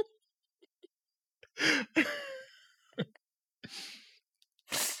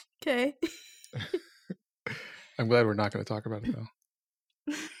 Okay. I'm glad we're not going to talk about it though.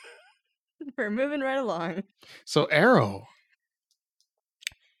 We're moving right along. So Arrow.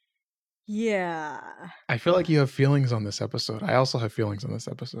 Yeah. I feel like you have feelings on this episode. I also have feelings on this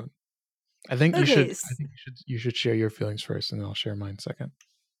episode. I think you should share your feelings first, and then I'll share mine second.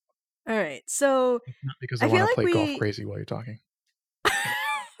 All right. So not because I want to play golf crazy while you're talking.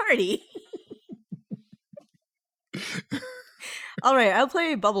 Hardy. All right, I'll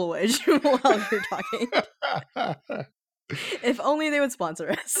play Bubble Witch while you're talking. If only they would sponsor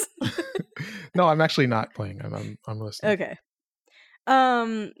us. No, I'm actually not playing. I'm listening. Okay.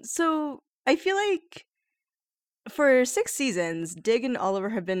 So I feel like for 6 seasons, Dig and Oliver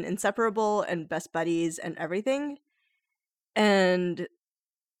have been inseparable and best buddies and everything. And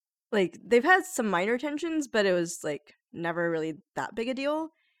like they've had some minor tensions, but it was like never really that big a deal.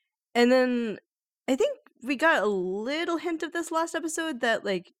 And then I think we got a little hint of this last episode that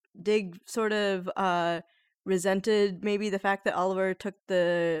like Dig sort of resented maybe the fact that Oliver took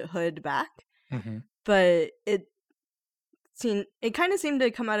the hood back. Mm-hmm. But it kind of seemed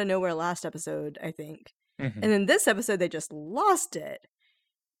to come out of nowhere last episode, I think. Mm-hmm. And then this episode they just lost it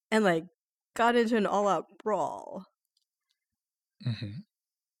and like got into an all-out brawl. Mm-hmm.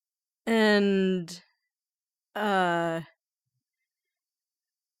 And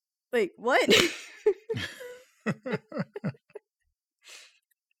like what?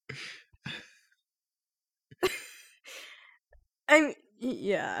 I mean,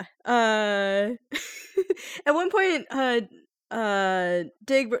 yeah. At one point,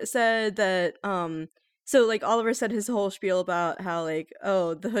 Dig said that so like Oliver said his whole spiel about how like,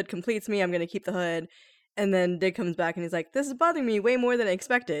 oh, the hood completes me, I'm gonna keep the hood, and then Dig comes back and he's like, this is bothering me way more than I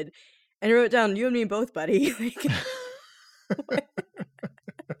expected, and he wrote down, you and me both, buddy. Like,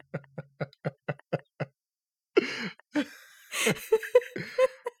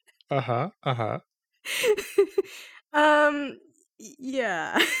 uh-huh.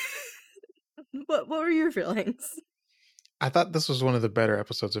 Yeah. What were your feelings? I thought this was one of the better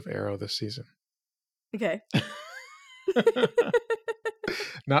episodes of Arrow this season. Okay.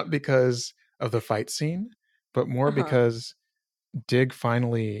 Not because of the fight scene, but more because Dig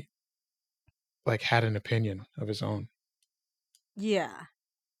finally like had an opinion of his own. Yeah.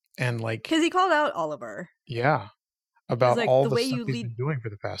 And like, because he called out Oliver. Yeah. About like, all the the way stuff you he's lead- been doing for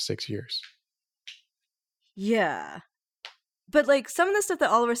the past 6 years. Yeah. But like some of the stuff that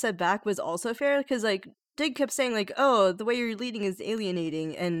Oliver said back was also fair because like Dig kept saying like, oh, the way you're leading is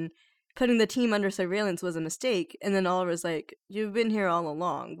alienating and putting the team under surveillance was a mistake. And then Oliver's like, you've been here all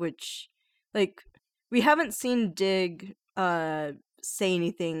along, which like we haven't seen Dig say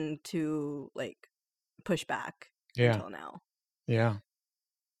anything to like push back until now. Yeah.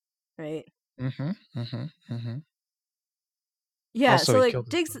 Right? Mm-hmm. Yeah, Also, so he like killed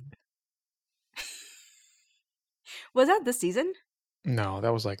his Dig's brother. was that this season? No,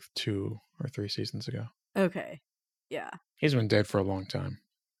 that was like 2 or 3 seasons ago. Okay. Yeah. He's been dead for a long time,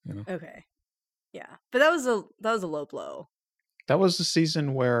 you know. Okay. Yeah. But that was a low blow. That was the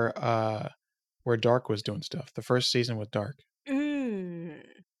season where Dark was doing stuff. The first season with Dark.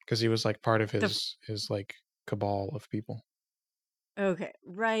 Because he was like part of his like cabal of people. Okay.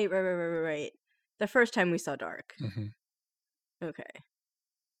 Right. The first time we saw Dark. Mm-hmm. Okay.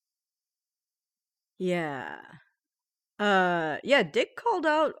 Yeah. Yeah, Dick called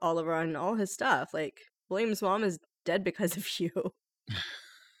out Oliver on all his stuff. Like, William's mom is dead because of you.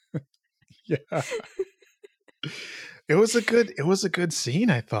 Yeah. It was a good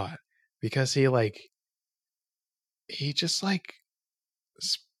scene, I thought, because he just like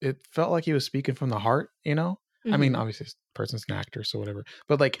it felt like he was speaking from the heart, you know? Mm-hmm. I mean, obviously this person's an actor, so whatever.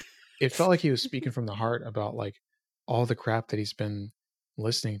 But like it felt like he was speaking from the heart about like all the crap that he's been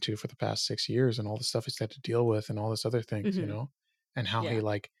listening to for the past 6 years and all the stuff he's had to deal with and all this other things, you know? And how he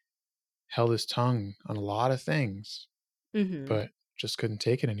like held his tongue on a lot of things, but just couldn't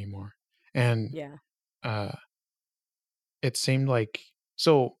take it anymore. And it seemed like,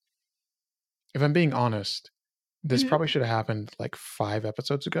 so if I'm being honest, this probably should have happened like 5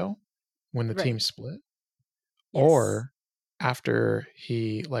 episodes ago when the team split. Yes. Or after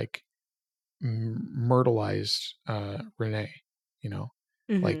he like myrtleized Renee, you know?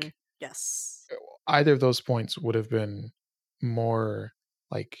 Like, yes, either of those points would have been more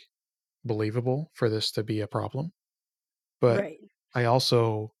like believable for this to be a problem. But I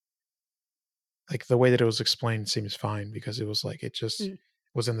also like the way that it was explained seems fine because it was like it just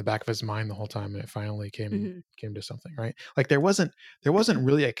was in the back of his mind the whole time and it finally came to something, right? Like there wasn't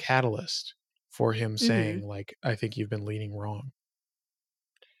really a catalyst for him saying like, I think you've been leading wrong.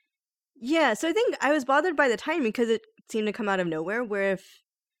 Yeah, so I think I was bothered by the timing because it seemed to come out of nowhere, where if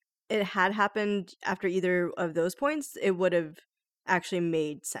it had happened after either of those points, it would have actually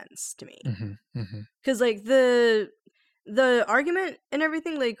made sense to me. Because like the argument and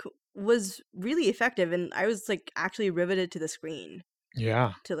everything like was really effective, and I was like actually riveted to the screen.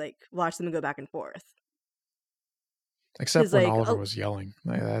 Yeah. To like watch them go back and forth. Except when like, Oliver was yelling.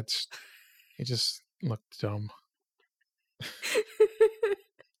 Like he just looked dumb.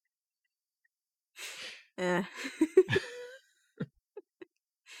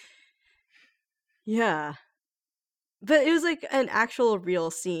 Yeah. But it was like an actual real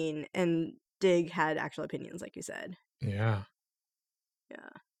scene, and Dig had actual opinions, like you said. Yeah. Yeah.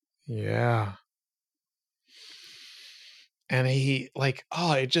 Yeah. and he like,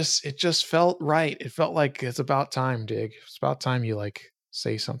 oh, it just felt right. It felt like it's about time, Dig. It's about time you like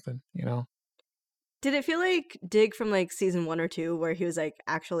say something, you know? Did it feel like Dig from like season 1 or 2 where he was like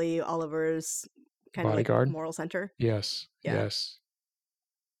actually Oliver's kind of like Bodyguard. moral center? Yes. Yeah. Yes.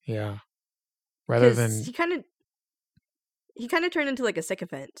 Yeah. Rather Cuz than he kind of turned into like a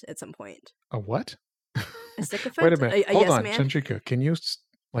sycophant at some point. a what? A Wait a sycophant? minute. A Hold yes on, man? Chandrika. Can you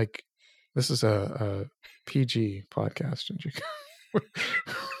like? This is a PG podcast, Chandrika.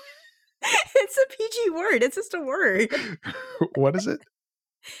 It's a PG word. It's just a word. What is it?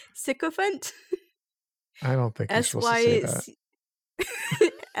 Sycophant? I don't think you're S supposed to say Y that. C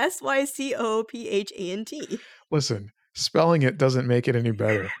SYCOPHANT. Listen, spelling it doesn't make it any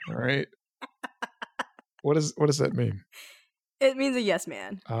better. All right. What does that mean? It means a yes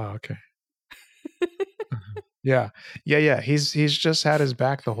man. Oh, okay. Yeah. Yeah, yeah. He's just had his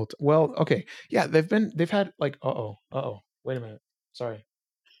back the whole time. Well, okay. Yeah, they've had like Wait a minute. Sorry.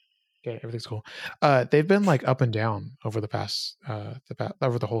 Okay, everything's cool. They've been like up and down over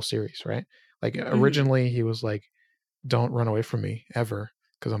over the whole series, right? Like Mhm. originally he was like, "Don't run away from me ever,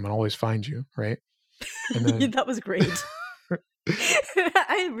 because I'm gonna always find you," right? And then That was great.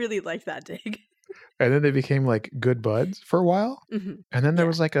 I really liked that Dig. and then they became like good buds for a while, Mhm. and then there Yeah.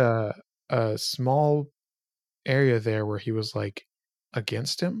 was like a small area there where he was like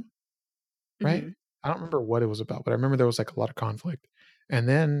against him, right? Mhm. I don't remember what it was about, but I remember there was like a lot of conflict, and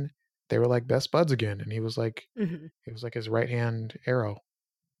then they were like best buds again, and Mhm. he was like his right hand arrow.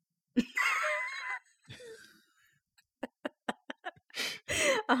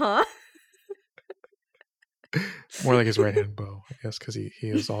 Uh-huh. More like his right hand bow, I guess, because he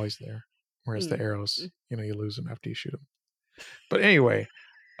is always there. Whereas the Mm. arrows, you know, you lose them after you shoot them. But anyway,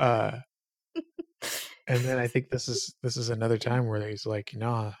 uh, and then I think this is another time where he's like,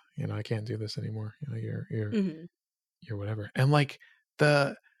 nah, you know, I can't do this anymore. You know, Mhm. you're whatever. And like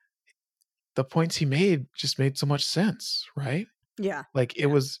the the points he made just made so much sense, right? Yeah. Like it Yeah.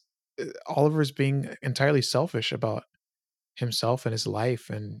 was Oliver's being entirely selfish about himself and his life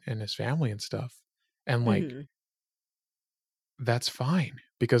and his family and stuff. And like Mhm. that's fine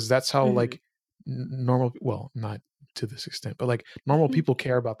because that's how Mhm. like normal, well, not to this extent, but like normal people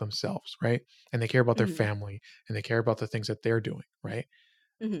care about themselves, right? And they care about their Mhm. family and they care about the things that they're doing, right?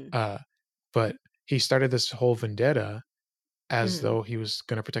 Mhm. uh but he started this whole vendetta as Mhm. though he was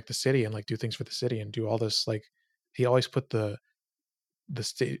going to protect the city and like do things for the city and do all this, like he always put the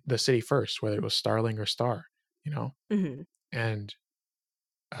city first, whether it was Starling or Star, you know. Mhm. And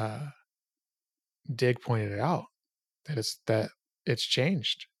uh Dig pointed it out that it's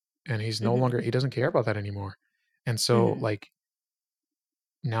changed and he's no Mhm. longer, he doesn't care about that anymore. And so Mhm. like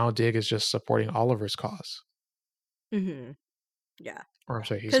now Dig is just supporting Oliver's cause. Mhm. Yeah. Or I'm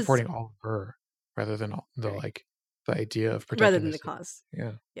sorry, he's 'Cause supporting Oliver rather than the right. like the idea of Rather protecting than the the city. cause.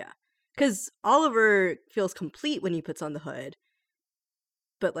 Yeah. Yeah. 'Cause Oliver feels complete when he puts on the hood,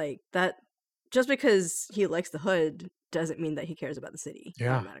 but like that just because he likes the hood doesn't mean that he cares about the city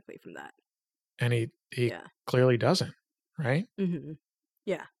Yeah. automatically from that. And he Yeah. clearly doesn't, right? Mhm.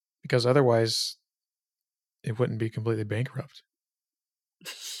 Yeah. Because otherwise it wouldn't be completely bankrupt,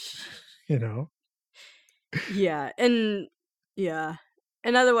 you know? Yeah, and yeah.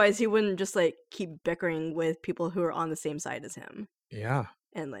 And otherwise he wouldn't just like keep bickering with people who are on the same side as him Yeah.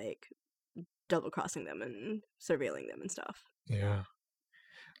 and like double crossing them and surveilling them and stuff. Yeah.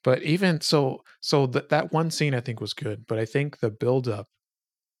 But even so that one scene I think was good, but I think the build up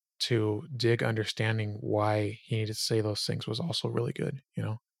to Dig understanding why he needed to say those things was also really good, you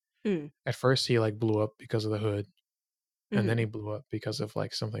know? Mm. At first he like blew up because of the hood, and then he Mhm. blew up because of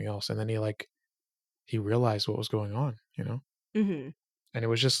like something else, and then he realized what was going on, you know? Mhm. And it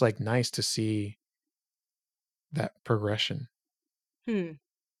was just like nice to see that progression. Hmm.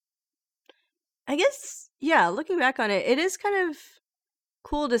 I guess yeah, looking back on it, it is kind of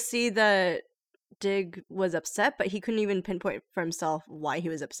cool to see that Dig was upset, but he couldn't even pinpoint for himself why he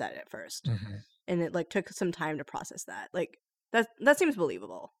was upset at first. Mhm. And it like took some time to process that. Like that seems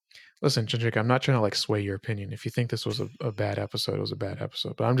believable. Listen, Chandrika, I'm not trying to like sway your opinion. If you think this was a bad episode, it was a bad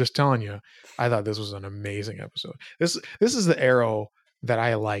episode. But I'm just telling you, I thought this was an amazing episode. This is the Arrow that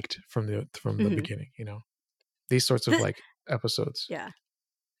I liked from the Mhm. beginning. You know, these sorts of The like episodes. yeah.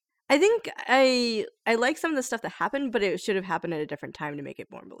 I think I like some of the stuff that happened, but it should have happened at a different time to make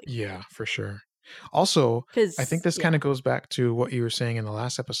it more believable. Yeah, for sure. Also, I think Cuz this kind yeah. of goes back to what you were saying in the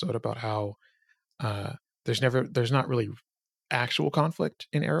last episode about how uh, there's not really actual conflict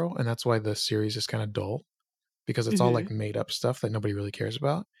in Arrow, and that's why the series is kind of dull because it's all like Mhm. made up stuff that nobody really cares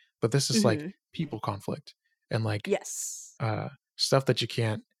about. But this is like Mhm. people conflict and like Yes. uh, stuff that you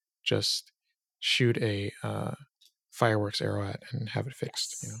can't just shoot fireworks arrow at and have it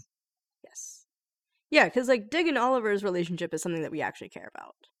fixed. Yes. You know. Yes. Yeah, because like Dig and Oliver's relationship is something that we actually care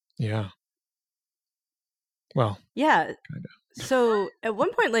about. Yeah. Well. Yeah. Kinda. So at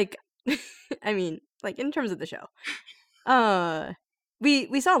one point, like, I mean, like in terms of the show,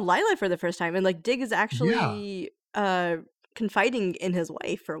 we saw Lila for the first time, and like Dig is actually confiding in his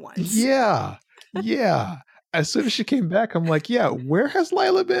wife for once. Yeah. Yeah. As soon as she came back, I'm like, yeah, where has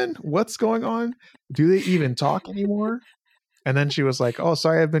Lila been? What's going on? Do they even talk anymore? And then she was like, oh,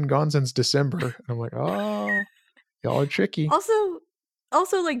 sorry, I've been gone since December. And I'm like, oh, y'all are tricky.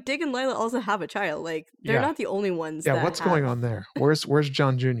 Also, like Dig and Lila also have a child. Like they're not the only ones. Yeah, what's going on there? Where's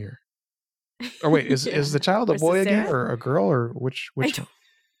John Jr.? Or wait, is the child a boy again, or a girl, or which I one?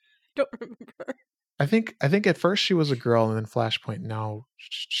 Don't remember. I think at first she was a girl, and then Flashpoint. Now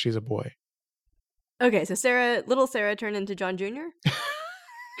she's a boy. Okay, so little Sarah turned into John Jr.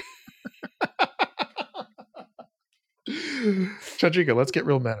 Chandrika, let's get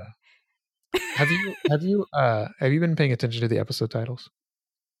real meta. Have you been paying attention to the episode titles?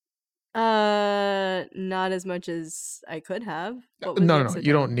 Not as much as I could have. No,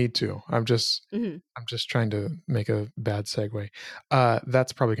 you don't need to. I'm just mm-hmm. I'm just trying to make a bad segue.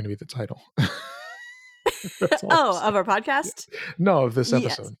 That's probably going to be the title. Of our podcast? No, of this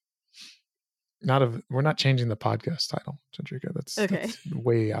episode. Yes. We're not changing the podcast title, Chandrika. That's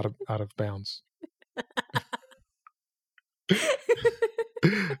way out of bounds.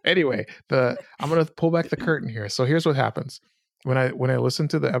 Anyway, I'm gonna pull back the curtain here. So here's what happens when I listen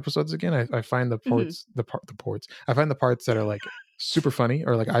to the episodes again. I find the parts I find the parts that are like super funny,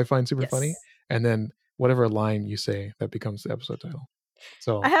 or like I find super funny, and then whatever line you say that becomes the episode title.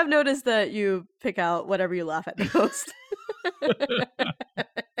 So I have noticed that you pick out whatever you laugh at the most.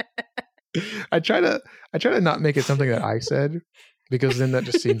 I try to not make it something that I said, because then that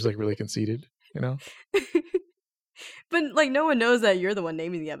just seems like really conceited, you know. But like no one knows that you're the one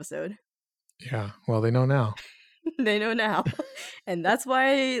naming the episode. Yeah, well, they know now. They know now. And that's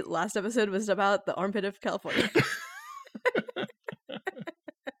why last episode was about the armpit of California.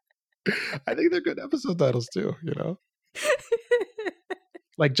 I think they're good episode titles too, you know.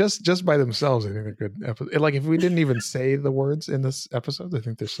 Like just by themselves, I think they're good episodes. Like if we didn't even say the words in this episode, I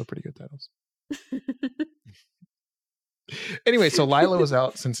think they're still pretty good titles. Anyway, so Lila was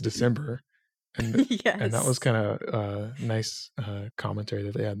out since December. And that was kind of nice commentary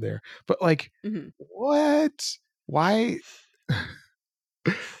that they had there. But like, what? Why?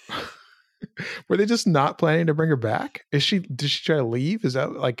 Were they just not planning to bring her back? Did she try to leave? Is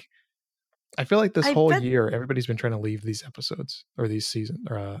that like? I feel like this whole year everybody's been trying to leave these episodes or these seasons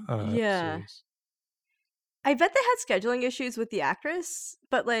series. I bet they had scheduling issues with the actress,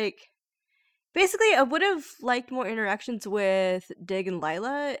 but like. Basically, I would have liked more interactions with Dig and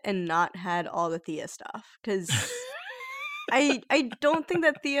Lila and not had all the Thea stuff, because I don't think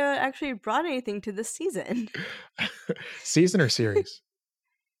that Thea actually brought anything to this season. Season or series?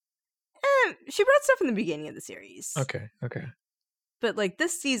 She brought stuff in the beginning of the series. Okay. But like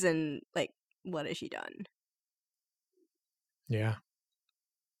this season, like what has she done? Yeah.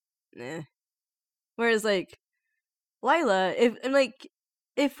 Whereas like Lila,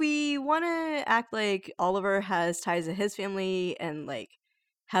 if we want to act like Oliver has ties to his family and like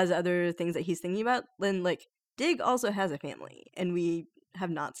has other things that he's thinking about, then like Dig also has a family, and we have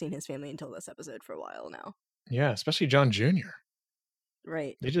not seen his family until this episode for a while now. Yeah, especially John Jr.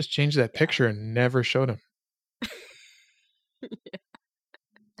 Right. They just changed that picture and never showed him.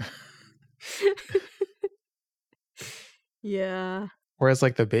 Yeah. Whereas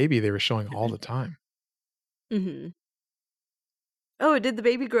like the baby, they were showing all the time. Mm-hmm. Oh, did the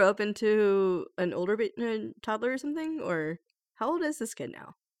baby grow up into an older toddler or something? Or how old is this kid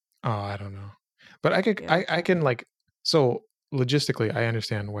now? Oh, I don't know. But I can like, so logistically, I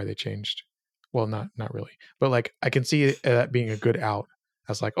understand why they changed. Well, not really. But like, I can see that being a good out.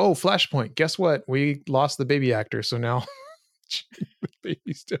 I was like, oh, Flashpoint, guess what? We lost the baby actor. So now the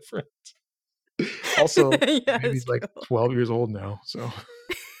baby's different. Also, the baby's like 12 years old now. So.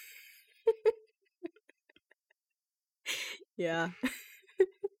 Yeah.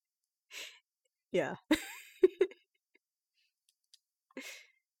 Yeah.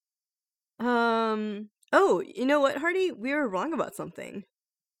 Oh, you know what, Hardy? We were wrong about something.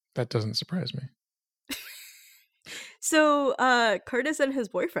 That doesn't surprise me. So, Curtis and his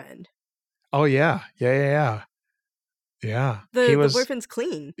boyfriend. Oh yeah. Yeah. The boyfriend's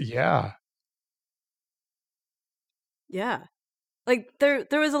clean. Yeah. Yeah. Like there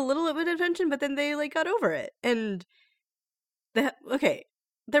was a little bit of tension, but then they like got over it. And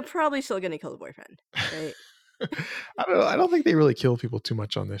they're probably still gonna kill the boyfriend, right? I don't know. I don't think they really kill people too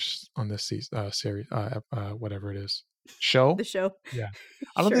much on this series, whatever it is, The show. show. Yeah,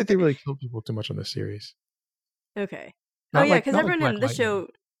 I don't Sure. think they really kill people too much on this series. Okay. Oh Not yeah, like because not like everyone Black in the Lightning. show,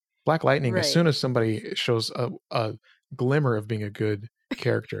 Black Lightning. As soon right? as somebody shows a glimmer of being a good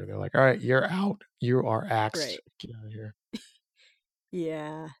character, they're like, "All right, you're out. You are axed. Right. Get out of here."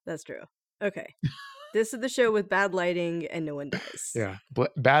 Yeah, that's true. Okay. This is the show with bad lighting and no one dies. Yeah,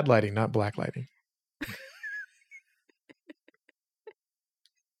 bad lighting, not black lighting.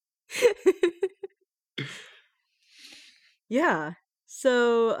 Yeah.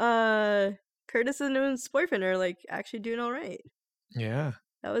 So, Curtis and his boyfriend are like actually doing all right. Yeah,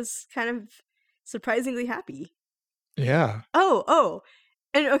 That was kind of surprisingly happy. yeah. Oh.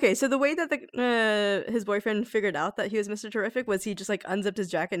 And okay, so the way that the his boyfriend figured out that he was Mr. Terrific was he just like unzipped his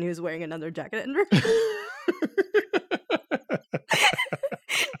jacket and he was wearing another jacket under.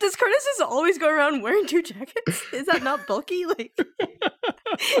 Does Curtis just always go around wearing two jackets? Is that not bulky? Like,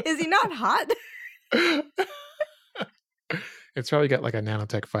 is he not hot? It's probably got like a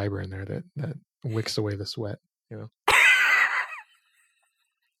nanotech fiber in there that wicks away the sweat. You know.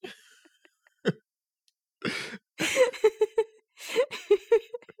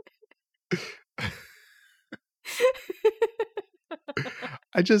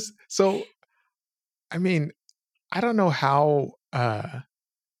 I just so I mean I don't know how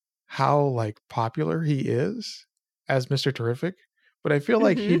like popular he is as Mr. Terrific, but I feel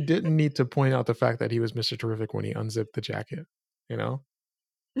like he Mm-hmm. didn't need to point out the fact that he was Mr. Terrific when he unzipped the jacket, you know?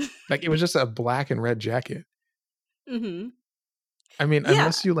 Like it was just a black and red jacket. Mm-hmm. I mean, Yeah.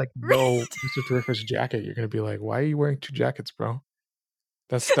 unless you like know Right. Mr. Terrific's jacket, you're gonna be like, why are you wearing two jackets, bro?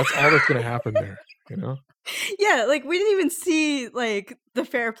 That's all that's gonna happen there, you know? Yeah, like we didn't even see like the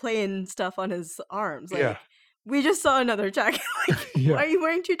fair play and stuff on his arms. Yeah. Like we just saw another jacket. Like, Yeah. why are you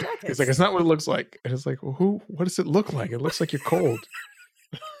wearing two He's like, jackets? it's not what it looks like. And it's like, well, what does it look like? It looks like you're cold.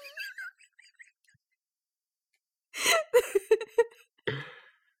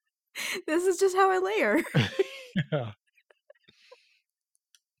 This is just how I layer. Yeah.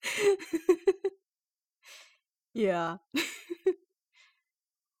 Yeah.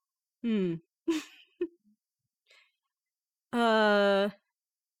 Hmm. Uh,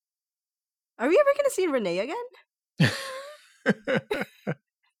 are we ever gonna see Renee again?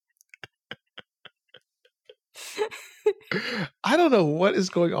 I don't know what is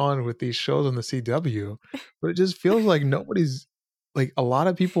going on with these shows on the CW, but it just feels like nobody's like a lot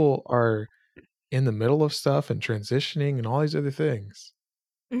of people are in the middle of stuff and transitioning and all these other things.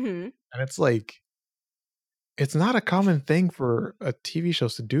 Mm-hmm. And it's like it's not a common thing for a TV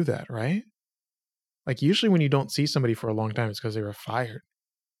shows to do that, right? Like usually when you don't see somebody for a long time, it's because they were fired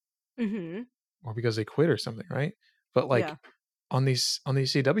Mm-hmm. or because they quit or something, right? But like Yeah. on these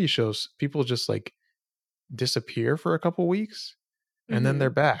CW shows, people just like disappear for a couple weeks and then Mm-hmm. they're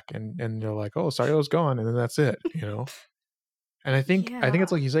back and they're like, "Oh, sorry, I was gone," and then that's it, you know. And I think it's Yeah.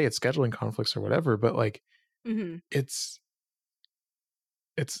 like you say, it's scheduling conflicts or whatever, but like Mm-hmm. it's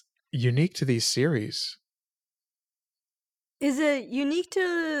it's unique to these series. Is it unique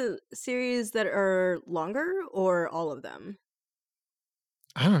to series that are longer or all of them?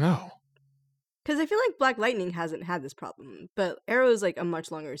 I don't know. Because I feel like Black Lightning hasn't had this problem, but Arrow is like a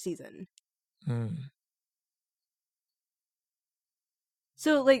much longer season. Mm.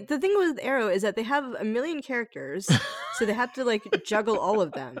 So, like, the thing with Arrow is that they have a million characters, so they have to, like, juggle all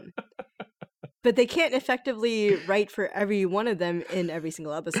of them. But they can't effectively write for every one of them in every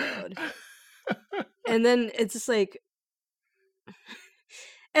single episode. And then it's just like.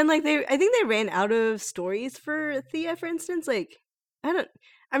 And, like, I think they ran out of stories for Thea, for instance. Like,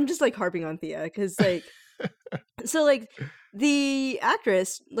 I'm just, like, harping on Thea, because, like. So, like, the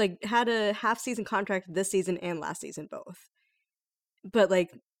actress, like, had a half-season contract this season and last season both. But,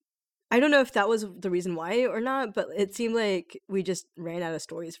 like, I don't know if that was the reason why or not, but it seemed like we just ran out of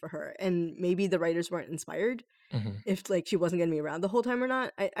stories for her, and maybe the writers weren't inspired Mhm. if like she wasn't gonna be around the whole time or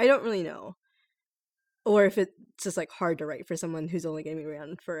not. I don't really know, or if it's just like hard to write for someone who's only gonna be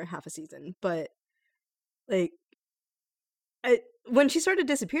around for half a season. But like, when she started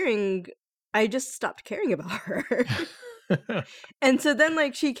disappearing, I just stopped caring about her. And so then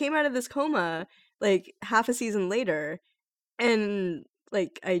like she came out of this coma like half a season later, and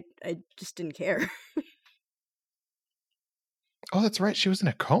like I just didn't care. Oh, that's right. She was in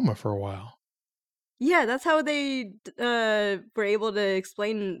a coma for a while. Yeah, that's how they were able to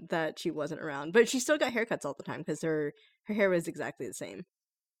explain that she wasn't around. But she still got haircuts all the time because her hair was exactly the same.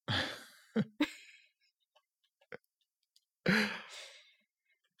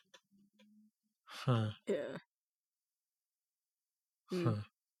 Huh. Yeah. Hmm. Huh.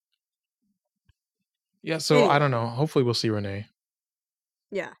 Yeah, so I don't Anyway, know. Hopefully we'll see Renee.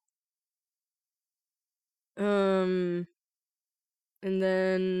 yeah. Um, and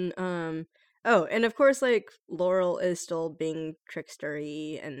then oh, and of course, like Laurel is still being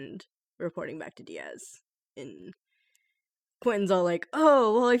trickstery and reporting back to Diaz. And Quentin's all like,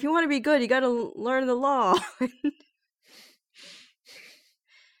 "Oh, well, if you want to be good, you got to learn the law."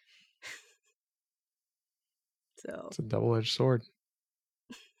 So It's a double-edged sword.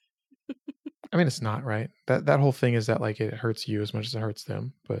 I mean, it's not, right? That whole thing is that like it hurts you as much as it hurts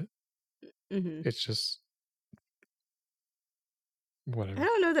them, but hmm it's just I whatever.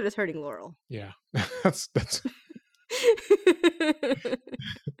 don't know that it's hurting Laurel. Yeah. That's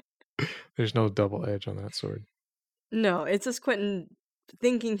there's no double edge on that sword. No, it's just Quentin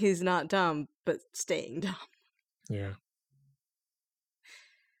thinking he's not dumb, but staying dumb. Yeah.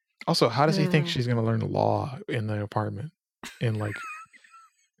 Also, how does he think she's going to learn law in the apartment? And like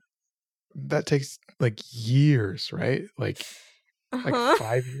that takes like years, right? Like Uh-huh.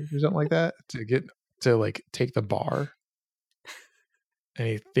 5 years or something like that to get to like take the bar. And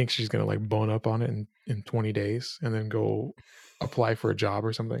he thinks she's going to like bone up on it in 20 days and then go apply for a job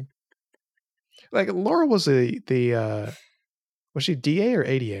or something. Like Laura was was she DA or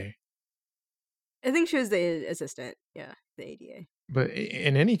ADA? I think she was the assistant. Yeah, the ADA. But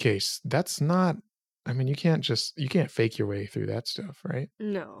in any case, that's not. I mean, you can't fake your way through that stuff, right?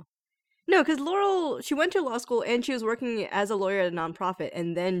 No. No, because Laurel, she went to law school and she was working as a lawyer at a nonprofit,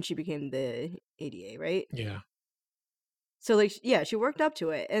 and then she became the ADA, right? Yeah. So, like, yeah, she worked up to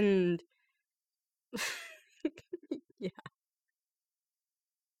it, and yeah,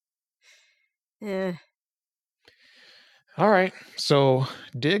 eh. All right. So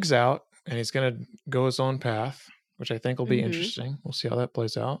Diggs out, and he's gonna go his own path, which I think will be Mm-hmm. interesting. We'll see how that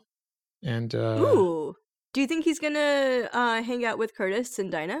plays out. And Ooh, do you think he's gonna hang out with Curtis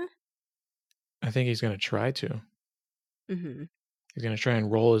and Dinah? I think he's gonna try to. Mm-hmm. He's gonna try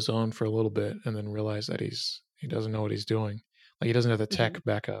and roll his own for a little bit, and then realize that he doesn't know what he's doing. Like he doesn't have the Mm-hmm. tech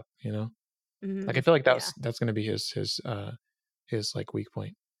backup. You know. Like Mm-hmm. I feel like Yeah. that's gonna be his like weak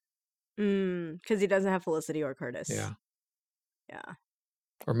point. Because he doesn't have Felicity or Curtis. Yeah. Yeah.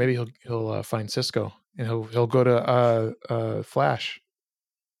 Or maybe he'll find Cisco and he'll go to Flash,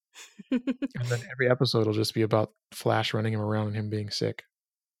 and then every episode will just be about Flash running him around and him being sick.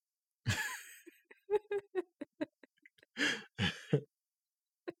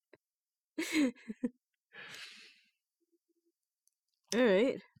 All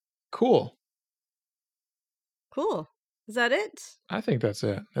right. Cool. Cool. Is that it? I think that's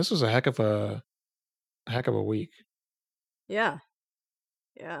it. This was a heck of a week. Yeah.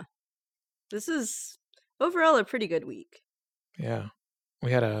 Yeah. This is overall a pretty good week. Yeah,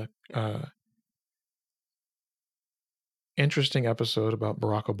 we had a interesting episode about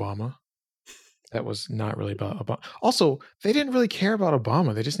Barack Obama. That was not really about Obama. Also, they didn't really care about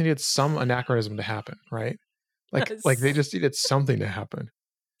Obama. They just needed some anachronism to happen, right? Like they Yes. just needed something to happen.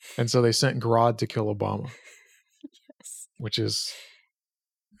 And so they sent Grodd to kill Obama, Yes. which is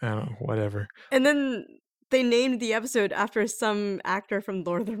I don't know, whatever. And then they named the episode after some actor from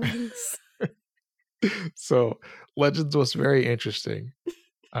Lord of the Rings. So Legends was very interesting.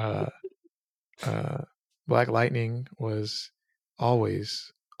 Uh Black Lightning was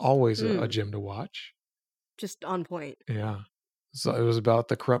always a Mm, gem to watch. just on point. Yeah. So it was about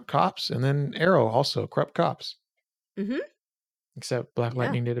the corrupt cops, and then Arrow also corrupt cops. Mm-hmm. Except Black Yeah.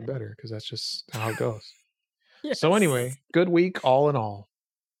 Lightning did it better because that's just how it goes. So Yes. anyway, good week all in all.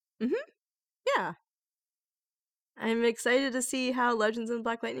 Mm-hmm. Yeah. I'm excited to see how Legends and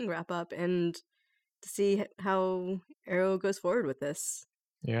Black Lightning wrap up and to see how Arrow goes forward with this.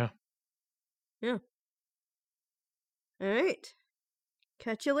 Yeah. Yeah. All right.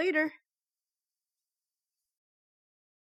 Catch you later.